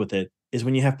aligned with it is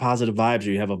when you have positive vibes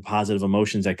or you have a positive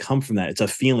emotions that come from that. It's a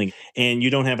feeling, and you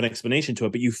don't have an explanation to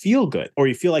it, but you feel good, or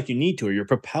you feel like you need to, or you're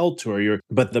propelled to,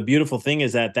 but the beautiful thing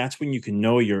is that that's when you can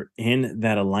know you're in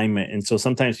that alignment. And so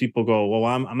sometimes people go, well,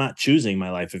 I'm not choosing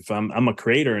my life. If I'm a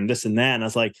creator and this and that. And I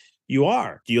was like, You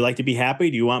are. Do you like to be happy?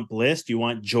 Do you want bliss? Do you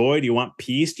want joy? Do you want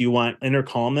peace? Do you want inner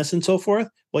calmness and so forth?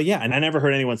 Well, yeah. And I never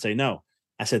heard anyone say no.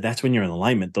 I said, that's when you're in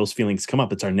alignment. Those feelings come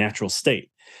up. It's our natural state.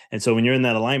 And so when you're in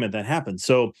that alignment, that happens.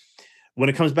 So when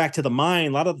it comes back to the mind,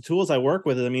 a lot of the tools I work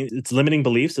with, I mean, it's limiting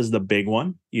beliefs is the big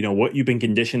one. You know, what you've been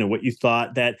conditioned and what you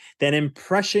thought, that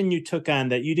impression you took on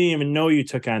that you didn't even know you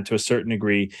took on to a certain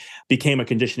degree became a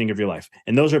conditioning of your life.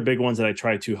 And those are big ones that I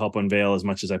try to help unveil as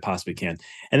much as I possibly can.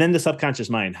 And then the subconscious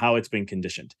mind, how it's been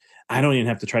conditioned. I don't even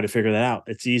have to try to figure that out.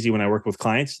 It's easy when I work with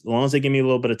clients. As long as they give me a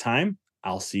little bit of time,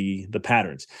 I'll see the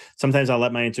patterns. Sometimes I'll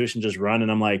let my intuition just run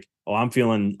and I'm like, oh, I'm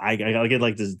feeling, I get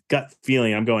like this gut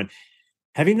feeling. I'm going,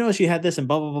 have you noticed you had this and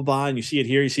blah, blah, blah, blah, and you see it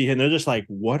here, you see it, and they're just like,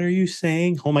 what are you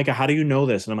saying? Oh my God, how do you know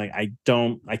this? And I'm like,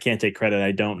 I can't take credit.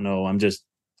 I don't know. I'm just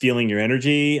feeling your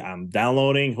energy. I'm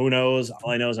downloading. Who knows?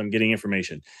 All I know is I'm getting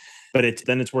information. But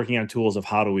it's working on tools of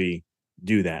how do we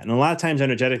do that. And a lot of times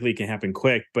energetically it can happen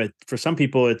quick, but for some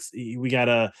people we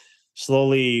gotta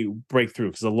slowly break through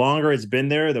because the longer it's been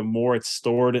there, the more it's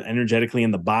stored energetically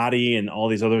in the body and all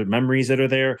these other memories that are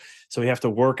there. So we have to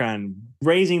work on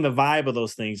raising the vibe of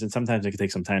those things. And sometimes it can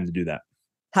take some time to do that.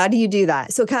 How do you do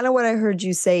that? So kind of what I heard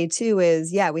you say too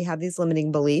is, yeah, we have these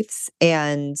limiting beliefs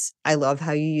and I love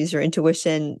how you use your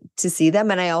intuition to see them.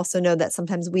 And I also know that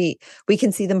sometimes we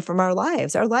can see them from our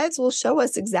lives. Our lives will show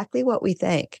us exactly what we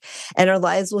think. And our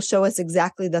lives will show us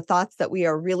exactly the thoughts that we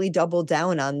are really doubled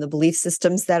down on, the belief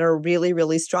systems that are really,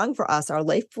 really strong for us. Our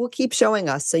life will keep showing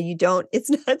us. So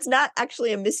it's not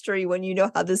actually a mystery when you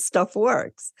know how this stuff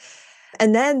works.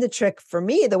 And then the trick for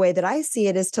me, the way that I see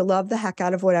it, is to love the heck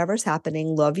out of whatever's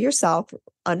happening. Love yourself.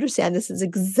 Understand this is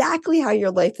exactly how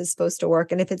your life is supposed to work.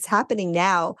 And if it's happening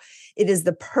now, it is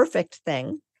the perfect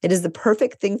thing. It is the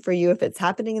perfect thing for you if it's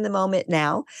happening in the moment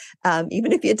now.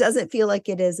 Even if it doesn't feel like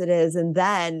it is, it is. And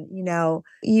then,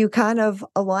 you kind of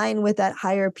align with that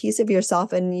higher piece of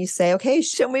yourself and you say, okay,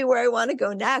 show me where I want to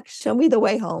go next. Show me the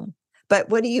way home. But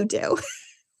what do you do?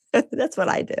 That's what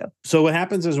I do. So what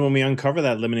happens is when we uncover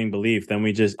that limiting belief, then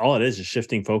all it is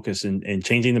shifting focus and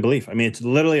changing the belief. I mean, it's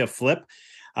literally a flip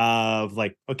of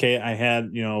like, okay, I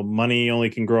had, money only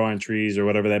can grow on trees or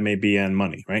whatever that may be on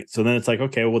money, right? So then it's like,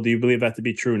 okay, well, do you believe that to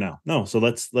be true now? No. So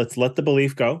let's let the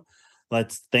belief go.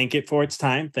 Let's thank it for its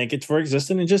time, thank it for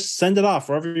existing, and just send it off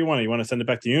wherever you want. You want to send it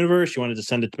back to the universe? You want to just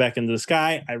send it back into the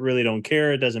sky? I really don't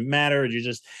care. It doesn't matter.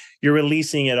 You're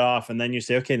releasing it off. And then you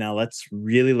say, okay, now let's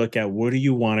really look at what do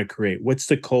you want to create? What's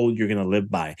the code you're going to live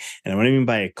by? And what I mean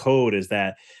by a code is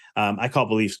that I call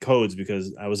beliefs codes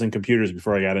because I was in computers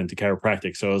before I got into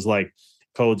chiropractic. So it was like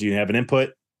codes, you have an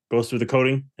input, goes through the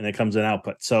coding, and then comes an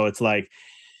output. So it's like,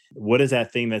 what is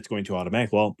that thing that's going to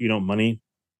automatic? Well, money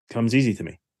comes easy to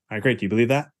me. All right, great. Do you believe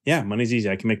that? Yeah, money's easy.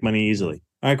 I can make money easily.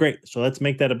 All right, great. So let's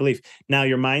make that a belief. Now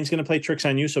your mind's going to play tricks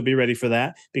on you. So be ready for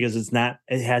that because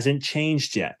it hasn't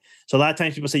changed yet. So a lot of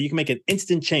times people say you can make an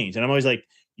instant change. And I'm always like,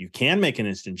 you can make an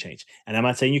instant change. And I'm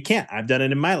not saying you can't. I've done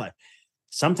it in my life.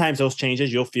 Sometimes those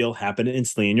changes you'll feel happen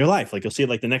instantly in your life. Like you'll see it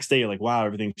like the next day, you're like, wow,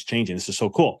 everything's changing. This is so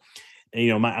cool.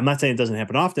 And, I'm not saying it doesn't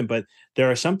happen often, but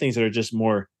there are some things that are just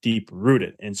more deep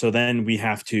rooted. And so then we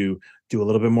have to do a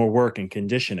little bit more work and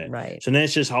condition it. Right. So then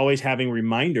it's just always having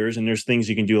reminders. And there's things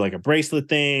you can do like a bracelet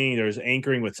thing. There's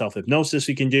anchoring with self-hypnosis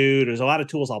you can do. There's a lot of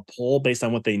tools I'll pull based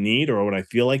on what they need or what I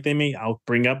feel like they need. I'll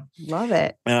bring up. Love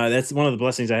it. That's one of the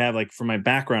blessings I have. Like for my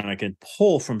background, I can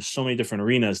pull from so many different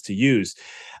arenas to use.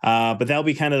 But that'll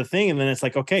be kind of the thing. And then it's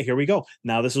like, okay, here we go.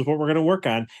 Now this is what we're going to work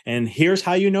on. And here's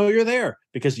how you know you're there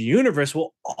because the universe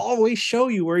will always show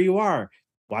you where you are.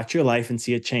 Watch your life and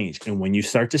see it change. And when you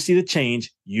start to see the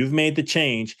change, you've made the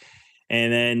change.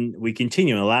 And then we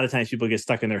continue. And a lot of times people get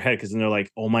stuck in their head because then they're like,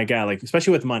 oh my God, like,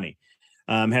 especially with money.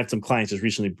 Had some clients just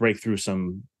recently break through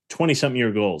some 20-something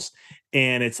year goals.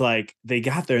 And it's like, they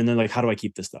got there and they're like, how do I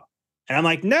keep this stuff? And I'm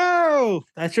like, no,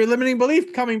 that's your limiting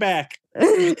belief coming back.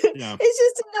 It's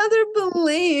just another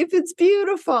belief. It's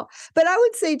beautiful. But I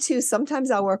would say too,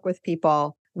 sometimes I'll work with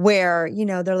people where,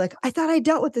 they're like, I thought I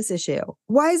dealt with this issue.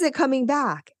 Why is it coming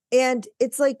back? And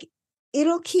it's like,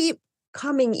 it'll keep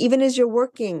coming even as you're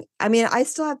working. I mean, I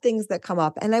still have things that come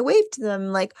up and I wave to them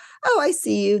like, oh, I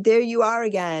see you. There you are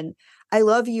again. I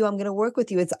love you. I'm going to work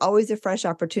with you. It's always a fresh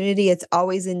opportunity. It's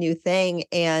always a new thing.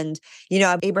 And,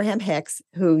 Abraham Hicks,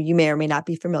 who you may or may not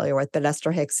be familiar with, but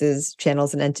Esther Hicks's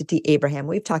channel's an entity, Abraham.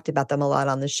 We've talked about them a lot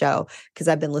on the show because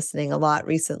I've been listening a lot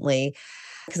recently.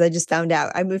 Because I just found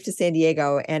out I moved to San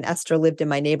Diego and Esther lived in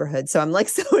my neighborhood. So I'm like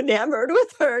so enamored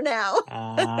with her now.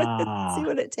 See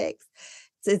what it takes.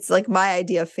 It's like my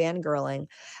idea of fangirling.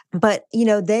 But,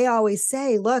 they always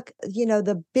say, look,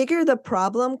 the bigger the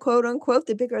problem, quote unquote,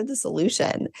 the bigger the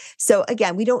solution. So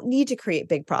again, we don't need to create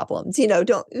big problems.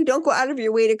 Don't go out of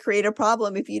your way to create a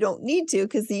problem if you don't need to,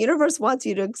 because the universe wants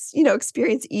you to,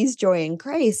 experience ease, joy, and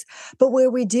grace. But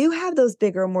where we do have those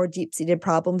bigger, more deep-seated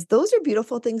problems, those are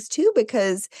beautiful things too,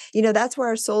 because, that's where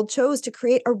our soul chose to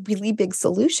create a really big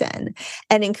solution.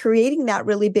 And in creating that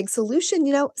really big solution,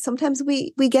 sometimes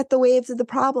we get the waves of the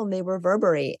problem, they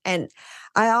reverberate. And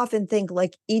I often think,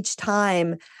 like, each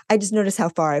time I just notice how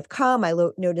far I've come. I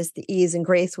notice the ease and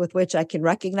grace with which I can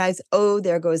recognize, oh,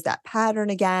 there goes that pattern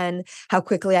again, how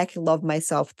quickly I can love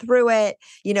myself through it.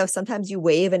 Sometimes you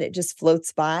wave and it just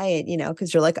floats by, and,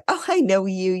 because you're like, oh, I know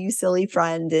you silly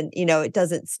friend. And, it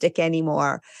doesn't stick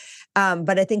anymore.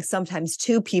 But I think sometimes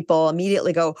too, people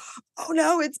immediately go, oh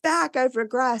no, it's back. I've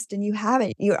regressed. And you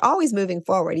haven't. You're always moving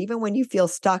forward. Even when you feel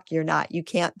stuck, you're not. You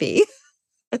can't be.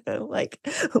 Like,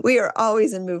 we are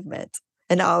always in movement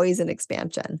and always in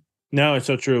expansion. No, it's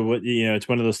so true. It's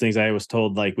one of those things I was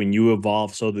told, like, when you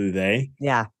evolve, so do they.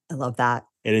 Yeah, I love that.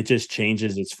 And it just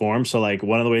changes its form. So, like,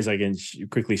 one of the ways I can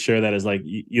quickly share that is, like,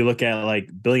 you look at, like,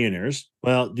 billionaires.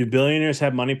 Well, do billionaires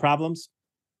have money problems?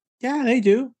 Yeah, they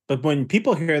do. But when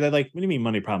people hear that, like, what do you mean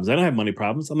money problems? I don't have money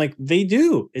problems. I'm like, they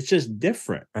do. It's just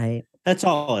different. Right. That's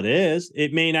all it is.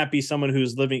 It may not be someone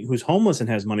who's homeless and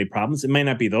has money problems. It may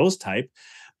not be those type,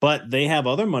 but they have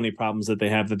other money problems that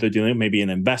they're dealing with, maybe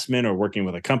an investment or working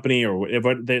with a company or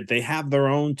whatever. They have their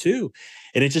own too.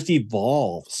 And it just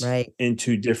evolves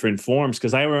into different forms.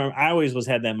 Cause I always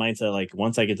had that mindset, like,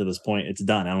 once I get to this point, it's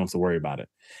done. I don't have to worry about it.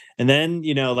 And then,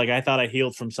 like, I thought I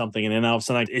healed from something, and then all of a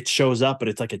sudden it shows up, but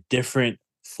it's like a different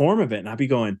form of it. And I'd be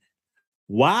going,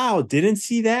 wow, didn't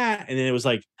see that. And then it was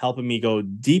like helping me go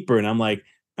deeper. And I'm like,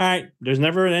 all right, there's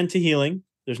never an end to healing.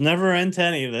 There's never an end to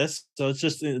any of this. So it's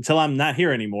just until I'm not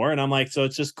here anymore. And I'm like, so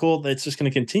it's just cool. It's just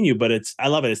going to continue, but I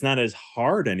love it. It's not as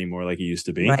hard anymore like it used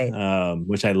to be,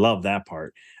 which I love that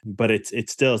part. But it's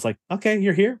like, okay,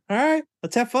 you're here. All right,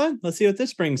 let's have fun. Let's see what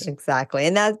this brings. Exactly.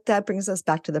 And that brings us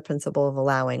back to the principle of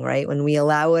allowing, right? When we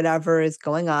allow whatever is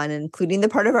going on, including the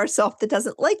part of ourself that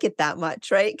doesn't like it that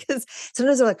much, right? Because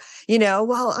sometimes we're like,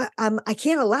 well, I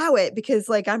can't allow it because,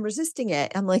 like, I'm resisting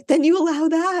it. I'm like, then you allow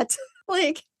that.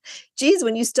 Like, geez,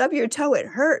 when you stub your toe, it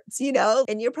hurts,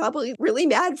 and you're probably really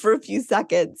mad for a few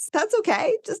seconds. That's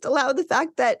okay. Just allow the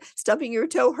fact that stubbing your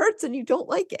toe hurts and you don't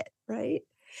like it, right?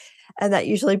 And that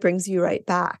usually brings you right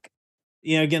back.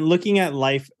 Again, looking at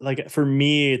life, like, for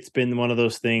me, it's been one of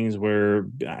those things where,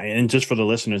 and just for the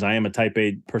listeners, I am a type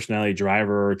A personality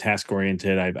driver or task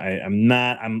oriented.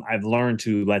 I've learned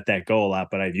to let that go a lot,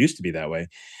 but I used to be that way.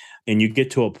 And you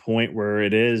get to a point where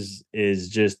it is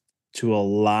just to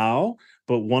allow.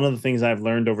 But one of the things I've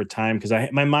learned over time, because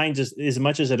my mind, just as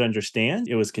much as it understands,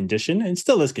 it was conditioned and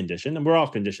still is conditioned, and we're all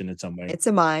conditioned in some way. It's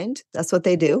a mind. That's what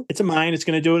they do. It's a mind. It's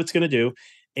going to do what it's going to do.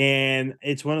 And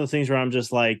it's one of the things where I'm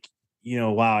just like,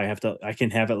 wow, I can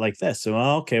have it like this. So,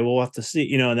 okay, we'll have to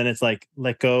see, and then it's like,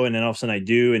 let go. And then all of a sudden I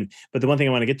do. But the one thing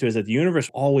I want to get to is that the universe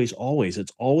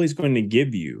it's always going to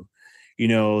give you,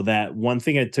 that one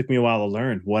thing. It took me a while to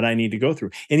learn what I need to go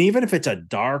through. And even if it's a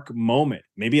dark moment,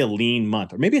 maybe a lean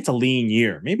month, or maybe it's a lean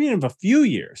year, maybe in a few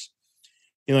years,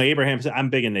 Abraham, I'm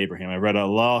big into Abraham. I read a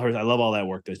lot of hers. I love all that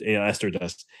work that Esther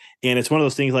does. And it's one of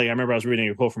those things, like, I remember I was reading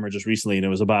a quote from her just recently, and it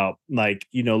was about, like,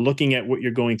 looking at what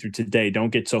you're going through today.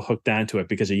 Don't get so hooked onto it,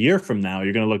 because a year from now,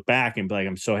 you're going to look back and be like,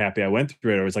 I'm so happy I went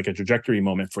through it. Or it's like a trajectory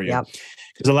moment for you.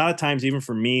 Because a lot of times, even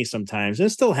for me, sometimes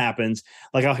it still happens.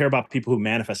 Like, I'll hear about people who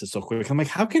manifest it so quick. I'm like,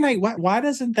 how can why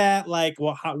doesn't that, like,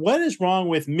 well, what is wrong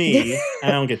with me? I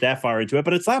don't get that far into it,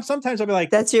 but it's like, sometimes I'll be like,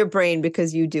 that's your brain,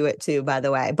 because you do it too, by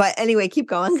the way. But anyway, keep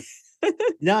going.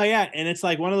 No, yeah. And it's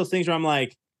like one of those things where I'm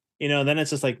like, then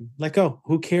it's just like, let go.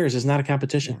 Who cares? It's not a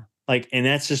competition. Yeah. Like, and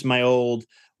that's just my old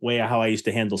way of how I used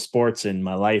to handle sports in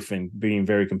my life and being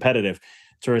very competitive.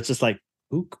 So it's just like,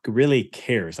 who really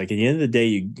cares? Like, at the end of the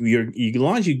day, as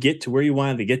long as you get to where you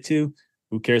wanted to get to,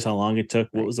 who cares how long it took?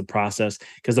 What was the process?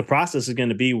 Because the process is going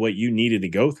to be what you needed to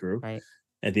go through. Right.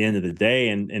 At the end of the day.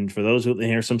 And for those who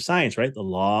hear some science, right? The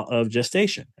law of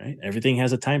gestation, right? Everything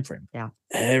has a time frame. Yeah.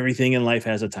 Everything in life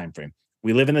has a time frame.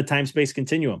 We live in the time-space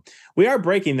continuum. We are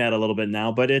breaking that a little bit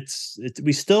now, but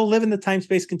we still live in the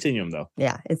time-space continuum, though.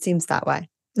 Yeah, it seems that way.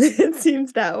 It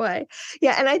seems that way.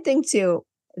 Yeah, and I think too,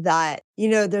 that,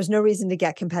 there's no reason to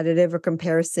get competitive or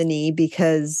comparison-y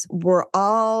because we're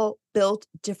all built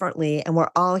differently and we're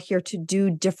all here to do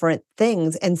different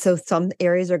things. And so some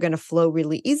areas are going to flow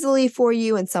really easily for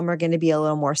you and some are going to be a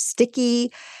little more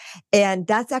sticky. And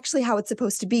that's actually how it's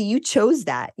supposed to be. You chose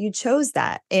that. You chose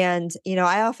that. And,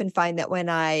 I often find that when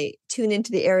I tune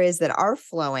into the areas that are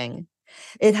flowing,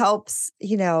 it helps,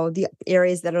 the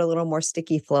areas that are a little more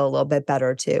sticky flow a little bit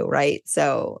better too, right?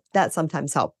 So that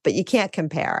sometimes helps, but you can't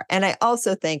compare. And I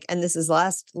also think, and this is the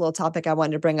last little topic I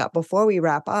wanted to bring up before we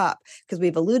wrap up, because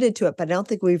we've alluded to it, but I don't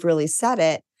think we've really said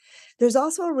it. There's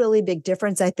also a really big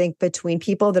difference, I think, between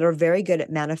people that are very good at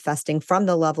manifesting from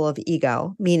the level of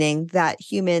ego, meaning that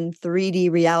human 3D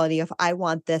reality of I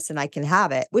want this and I can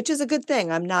have it, which is a good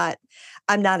thing. I'm not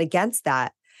against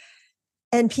that.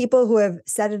 And people who have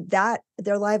set that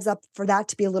their lives up for that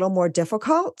to be a little more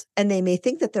difficult, and they may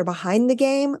think that they're behind the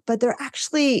game, but they're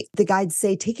actually, the guides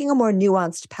say, taking a more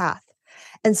nuanced path.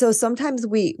 And so sometimes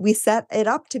we set it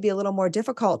up to be a little more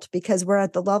difficult because we're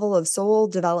at the level of soul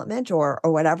development or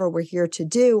whatever we're here to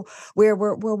do, where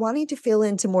we're wanting to feel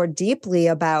into more deeply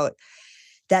about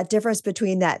that difference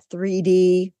between that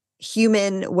 3D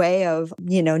human way of,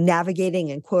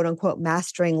 navigating and quote unquote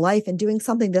mastering life and doing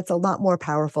something that's a lot more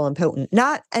powerful and potent.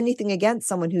 Not anything against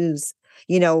someone who's,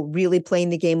 really playing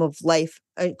the game of life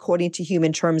according to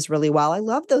human terms really well. I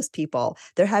love those people.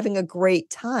 They're having a great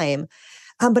time.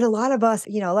 But a lot of us,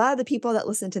 a lot of the people that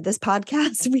listen to this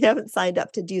podcast, we haven't signed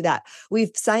up to do that. We've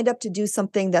signed up to do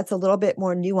something that's a little bit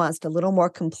more nuanced, a little more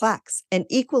complex and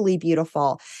equally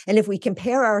beautiful. And if we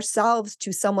compare ourselves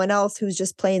to someone else who's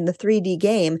just playing the 3D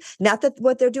game, not that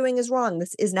what they're doing is wrong.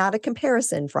 This is not a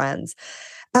comparison, friends.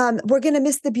 We're going to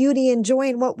miss the beauty and joy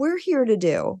in what we're here to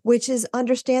do, which is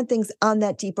understand things on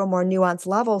that deeper, more nuanced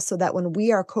level so that when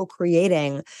we are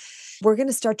co-creating, we're going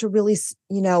to start to really,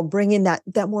 bring in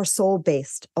that more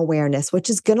soul-based awareness,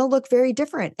 which is going to look very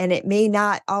different. And it may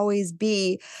not always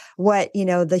be what,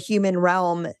 the human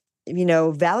realm,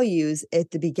 values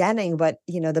at the beginning, but,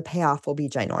 the payoff will be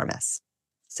ginormous.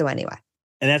 So anyway.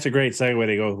 And that's a great segue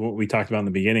to go what we talked about in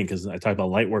the beginning, because I talked about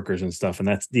light workers and stuff, and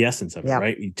that's the essence of it,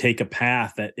 right? You take a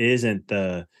path that isn't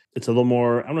it's a little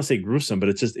more, I don't want to say gruesome, but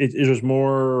it's just, it was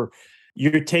more,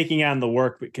 you're taking on the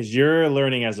work because you're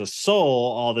learning as a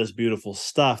soul all this beautiful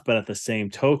stuff. But at the same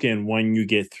token, when you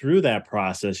get through that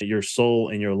process, your soul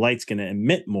and your light's going to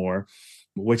emit more,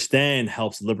 which then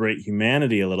helps liberate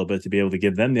humanity a little bit to be able to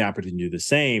give them the opportunity to do the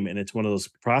same. And it's one of those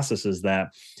processes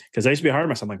that, because I used to be hard on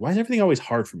myself, I'm like, why is everything always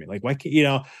hard for me? Like, why can't,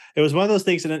 it was one of those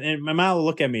things. And my mom will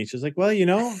look at me and she's like, well,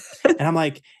 and I'm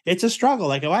like, it's a struggle.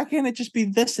 Like, why can't it just be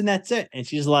this and that's it? And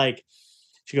she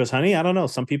goes, honey, I don't know.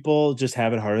 Some people just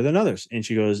have it harder than others. And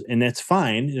she goes, and that's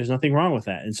fine. There's nothing wrong with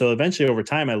that. And so eventually over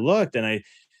time, I looked and I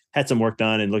had some work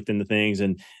done and looked into things.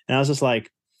 And I was just like,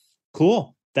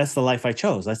 cool. That's the life I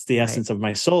chose. That's the essence of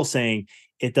my soul saying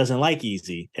it doesn't like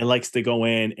easy. It likes to go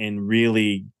in and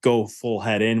really go full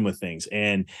head in with things.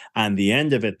 And on the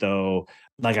end of it, though,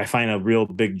 like I find a real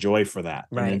big joy for that.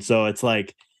 Right. And so it's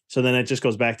like, so then it just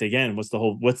goes back to, again,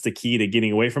 what's the key to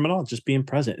getting away from it all? Just being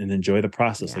present and enjoy the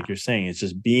process. Like you're saying, it's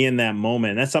just be in that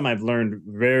moment. And that's something I've learned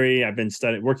I've been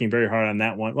working very hard on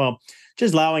that one. Well,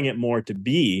 just allowing it more to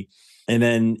be, and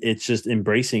then it's just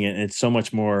embracing it. And it's so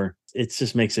much more, it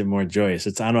just makes it more joyous.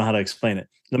 I don't know how to explain it,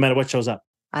 no matter what shows up.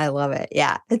 I love it.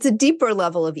 Yeah. It's a deeper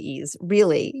level of ease,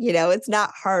 really. It's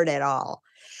not hard at all.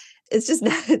 It's just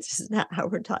not how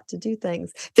we're taught to do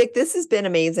things. Vic, this has been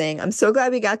amazing. I'm so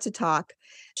glad we got to talk.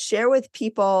 Share with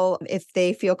people if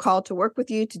they feel called to work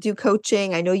with you, to do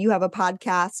coaching. I know you have a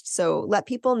podcast, so let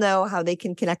people know how they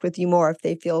can connect with you more if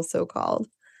they feel so called.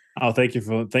 Oh, thank you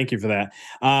for that.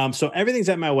 So everything's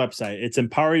at my website. It's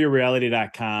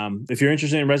empoweryourreality.com. If you're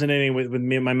interested in resonating with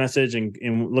me and my message and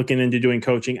looking into doing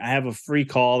coaching, I have a free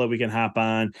call that we can hop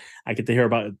on. I get to hear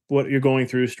about what you're going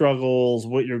through, struggles,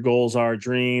 what your goals are,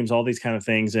 dreams, all these kind of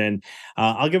things. And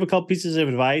I'll give a couple pieces of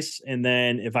advice. And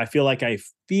then if I feel like I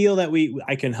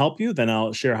can help you, then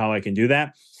I'll share how I can do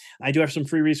that. I do have some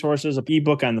free resources, an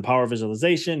ebook on the power of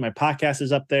visualization. My podcast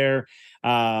is up there.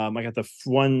 I got the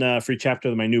one free chapter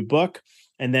of my new book.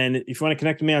 And then if you want to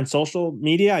connect with me on social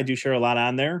media, I do share a lot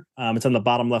on there. It's on the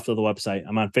bottom left of the website.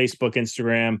 I'm on Facebook,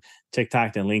 Instagram,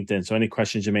 TikTok, and LinkedIn. So any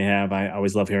questions you may have, I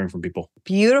always love hearing from people.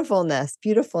 Beautifulness.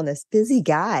 Busy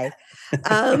guy.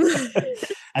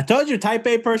 I told you, type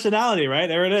A personality, right?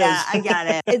 There it is. Yeah, I got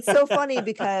it. It's so funny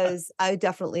because I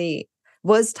definitely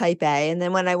was type A. And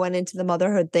then when I went into the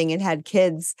motherhood thing and had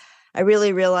kids, I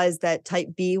really realized that type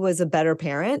B was a better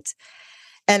parent.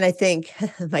 And I think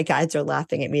my guides are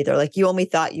laughing at me. They're like, you only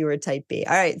thought you were type B.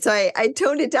 All right. So I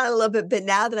toned it down a little bit, but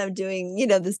now that I'm doing,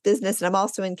 this business, and I'm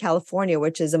also in California,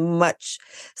 which is a much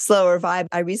slower vibe.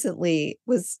 I recently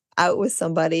was out with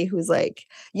somebody who's like,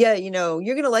 yeah, you're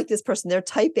going to like this person. They're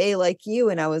type A like you.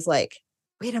 And I was like,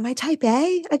 wait, am I type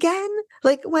A again?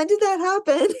 Like, when did that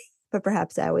happen? But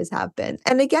perhaps I always have been.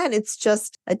 And again, it's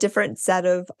just a different set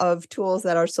of tools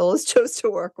that our souls chose to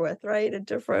work with, right? A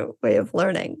different way of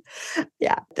learning.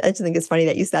 Yeah, I just think it's funny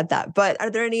that you said that. But are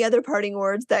there any other parting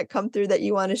words that come through that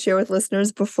you want to share with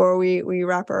listeners before we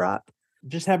wrap her up?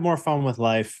 Just have more fun with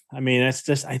life. I mean, I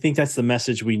think that's the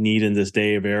message we need in this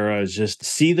day of era, is just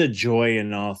see the joy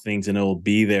in all things and it will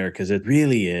be there, because it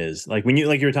really is. Like you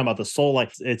were talking about the soul,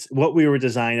 like it's what we were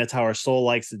designed. That's how our soul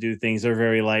likes to do things. They're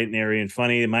very light and airy and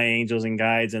funny. My angels and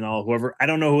guides and whoever, I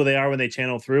don't know who they are when they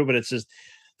channel through, but it's just,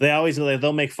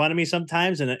 they'll make fun of me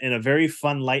sometimes in a very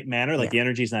fun, light manner. Like the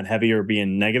energy's not heavy or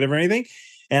being negative or anything.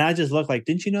 And I just look like,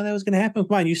 didn't you know that was going to happen?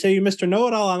 Come on, you say you Mr.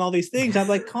 Know-It-All on all these things. I'm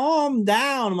like, calm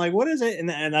down. I'm like, what is it?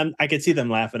 And I could see them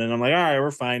laughing, and I'm like, all right,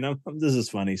 we're fine. This is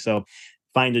funny. So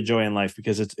find a joy in life,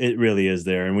 because it really is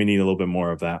there, and we need a little bit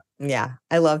more of that. Yeah,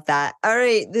 I love that. All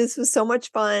right, this was so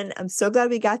much fun. I'm so glad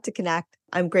we got to connect.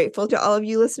 I'm grateful to all of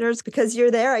you listeners because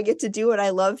you're there. I get to do what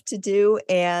I love to do.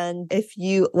 And if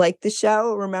you like the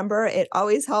show, remember, it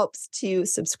always helps to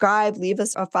subscribe, leave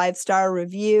us a 5-star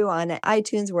review on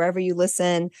iTunes, wherever you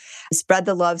listen. Spread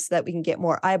the love so that we can get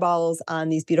more eyeballs on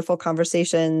these beautiful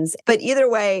conversations. But either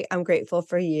way, I'm grateful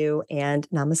for you, and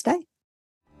namaste.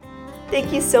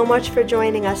 Thank you so much for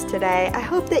joining us today. I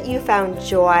hope that you found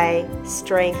joy,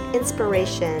 strength,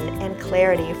 inspiration, and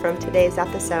clarity from today's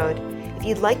episode. If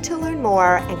you'd like to learn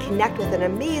more and connect with an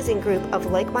amazing group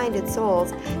of like-minded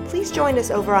souls, please join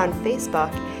us over on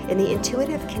Facebook in the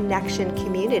Intuitive Connection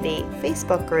Community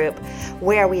Facebook group,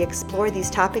 where we explore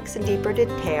these topics in deeper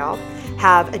detail,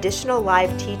 have additional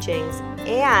live teachings,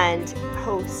 and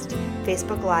host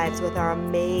Facebook Lives with our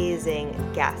amazing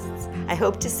guests. I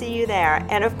hope to see you there.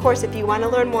 And of course, if you want to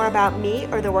learn more about me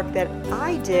or the work that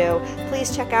I do,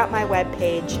 please check out my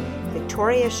webpage,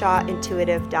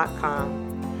 victoriashawintuitive.com.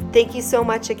 Thank you so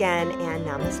much again, and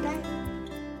namaste.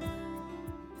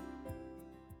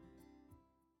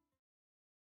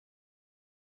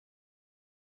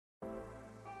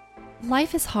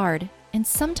 Life is hard, and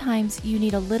sometimes you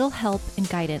need a little help and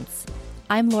guidance.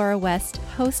 I'm Laura West,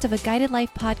 host of a Guided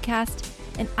Life podcast,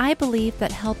 and I believe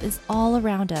that help is all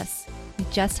around us. We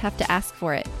just have to ask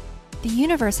for it. The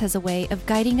universe has a way of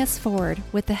guiding us forward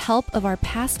with the help of our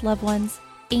past loved ones,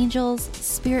 angels,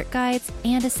 spirit guides,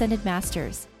 and ascended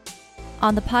masters.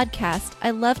 On the podcast,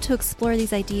 I love to explore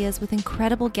these ideas with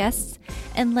incredible guests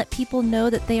and let people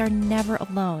know that they are never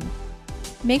alone.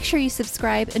 Make sure you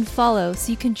subscribe and follow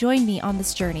so you can join me on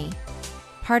this journey.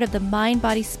 Part of the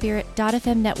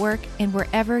mindbodyspirit.fm network and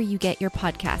wherever you get your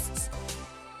podcasts.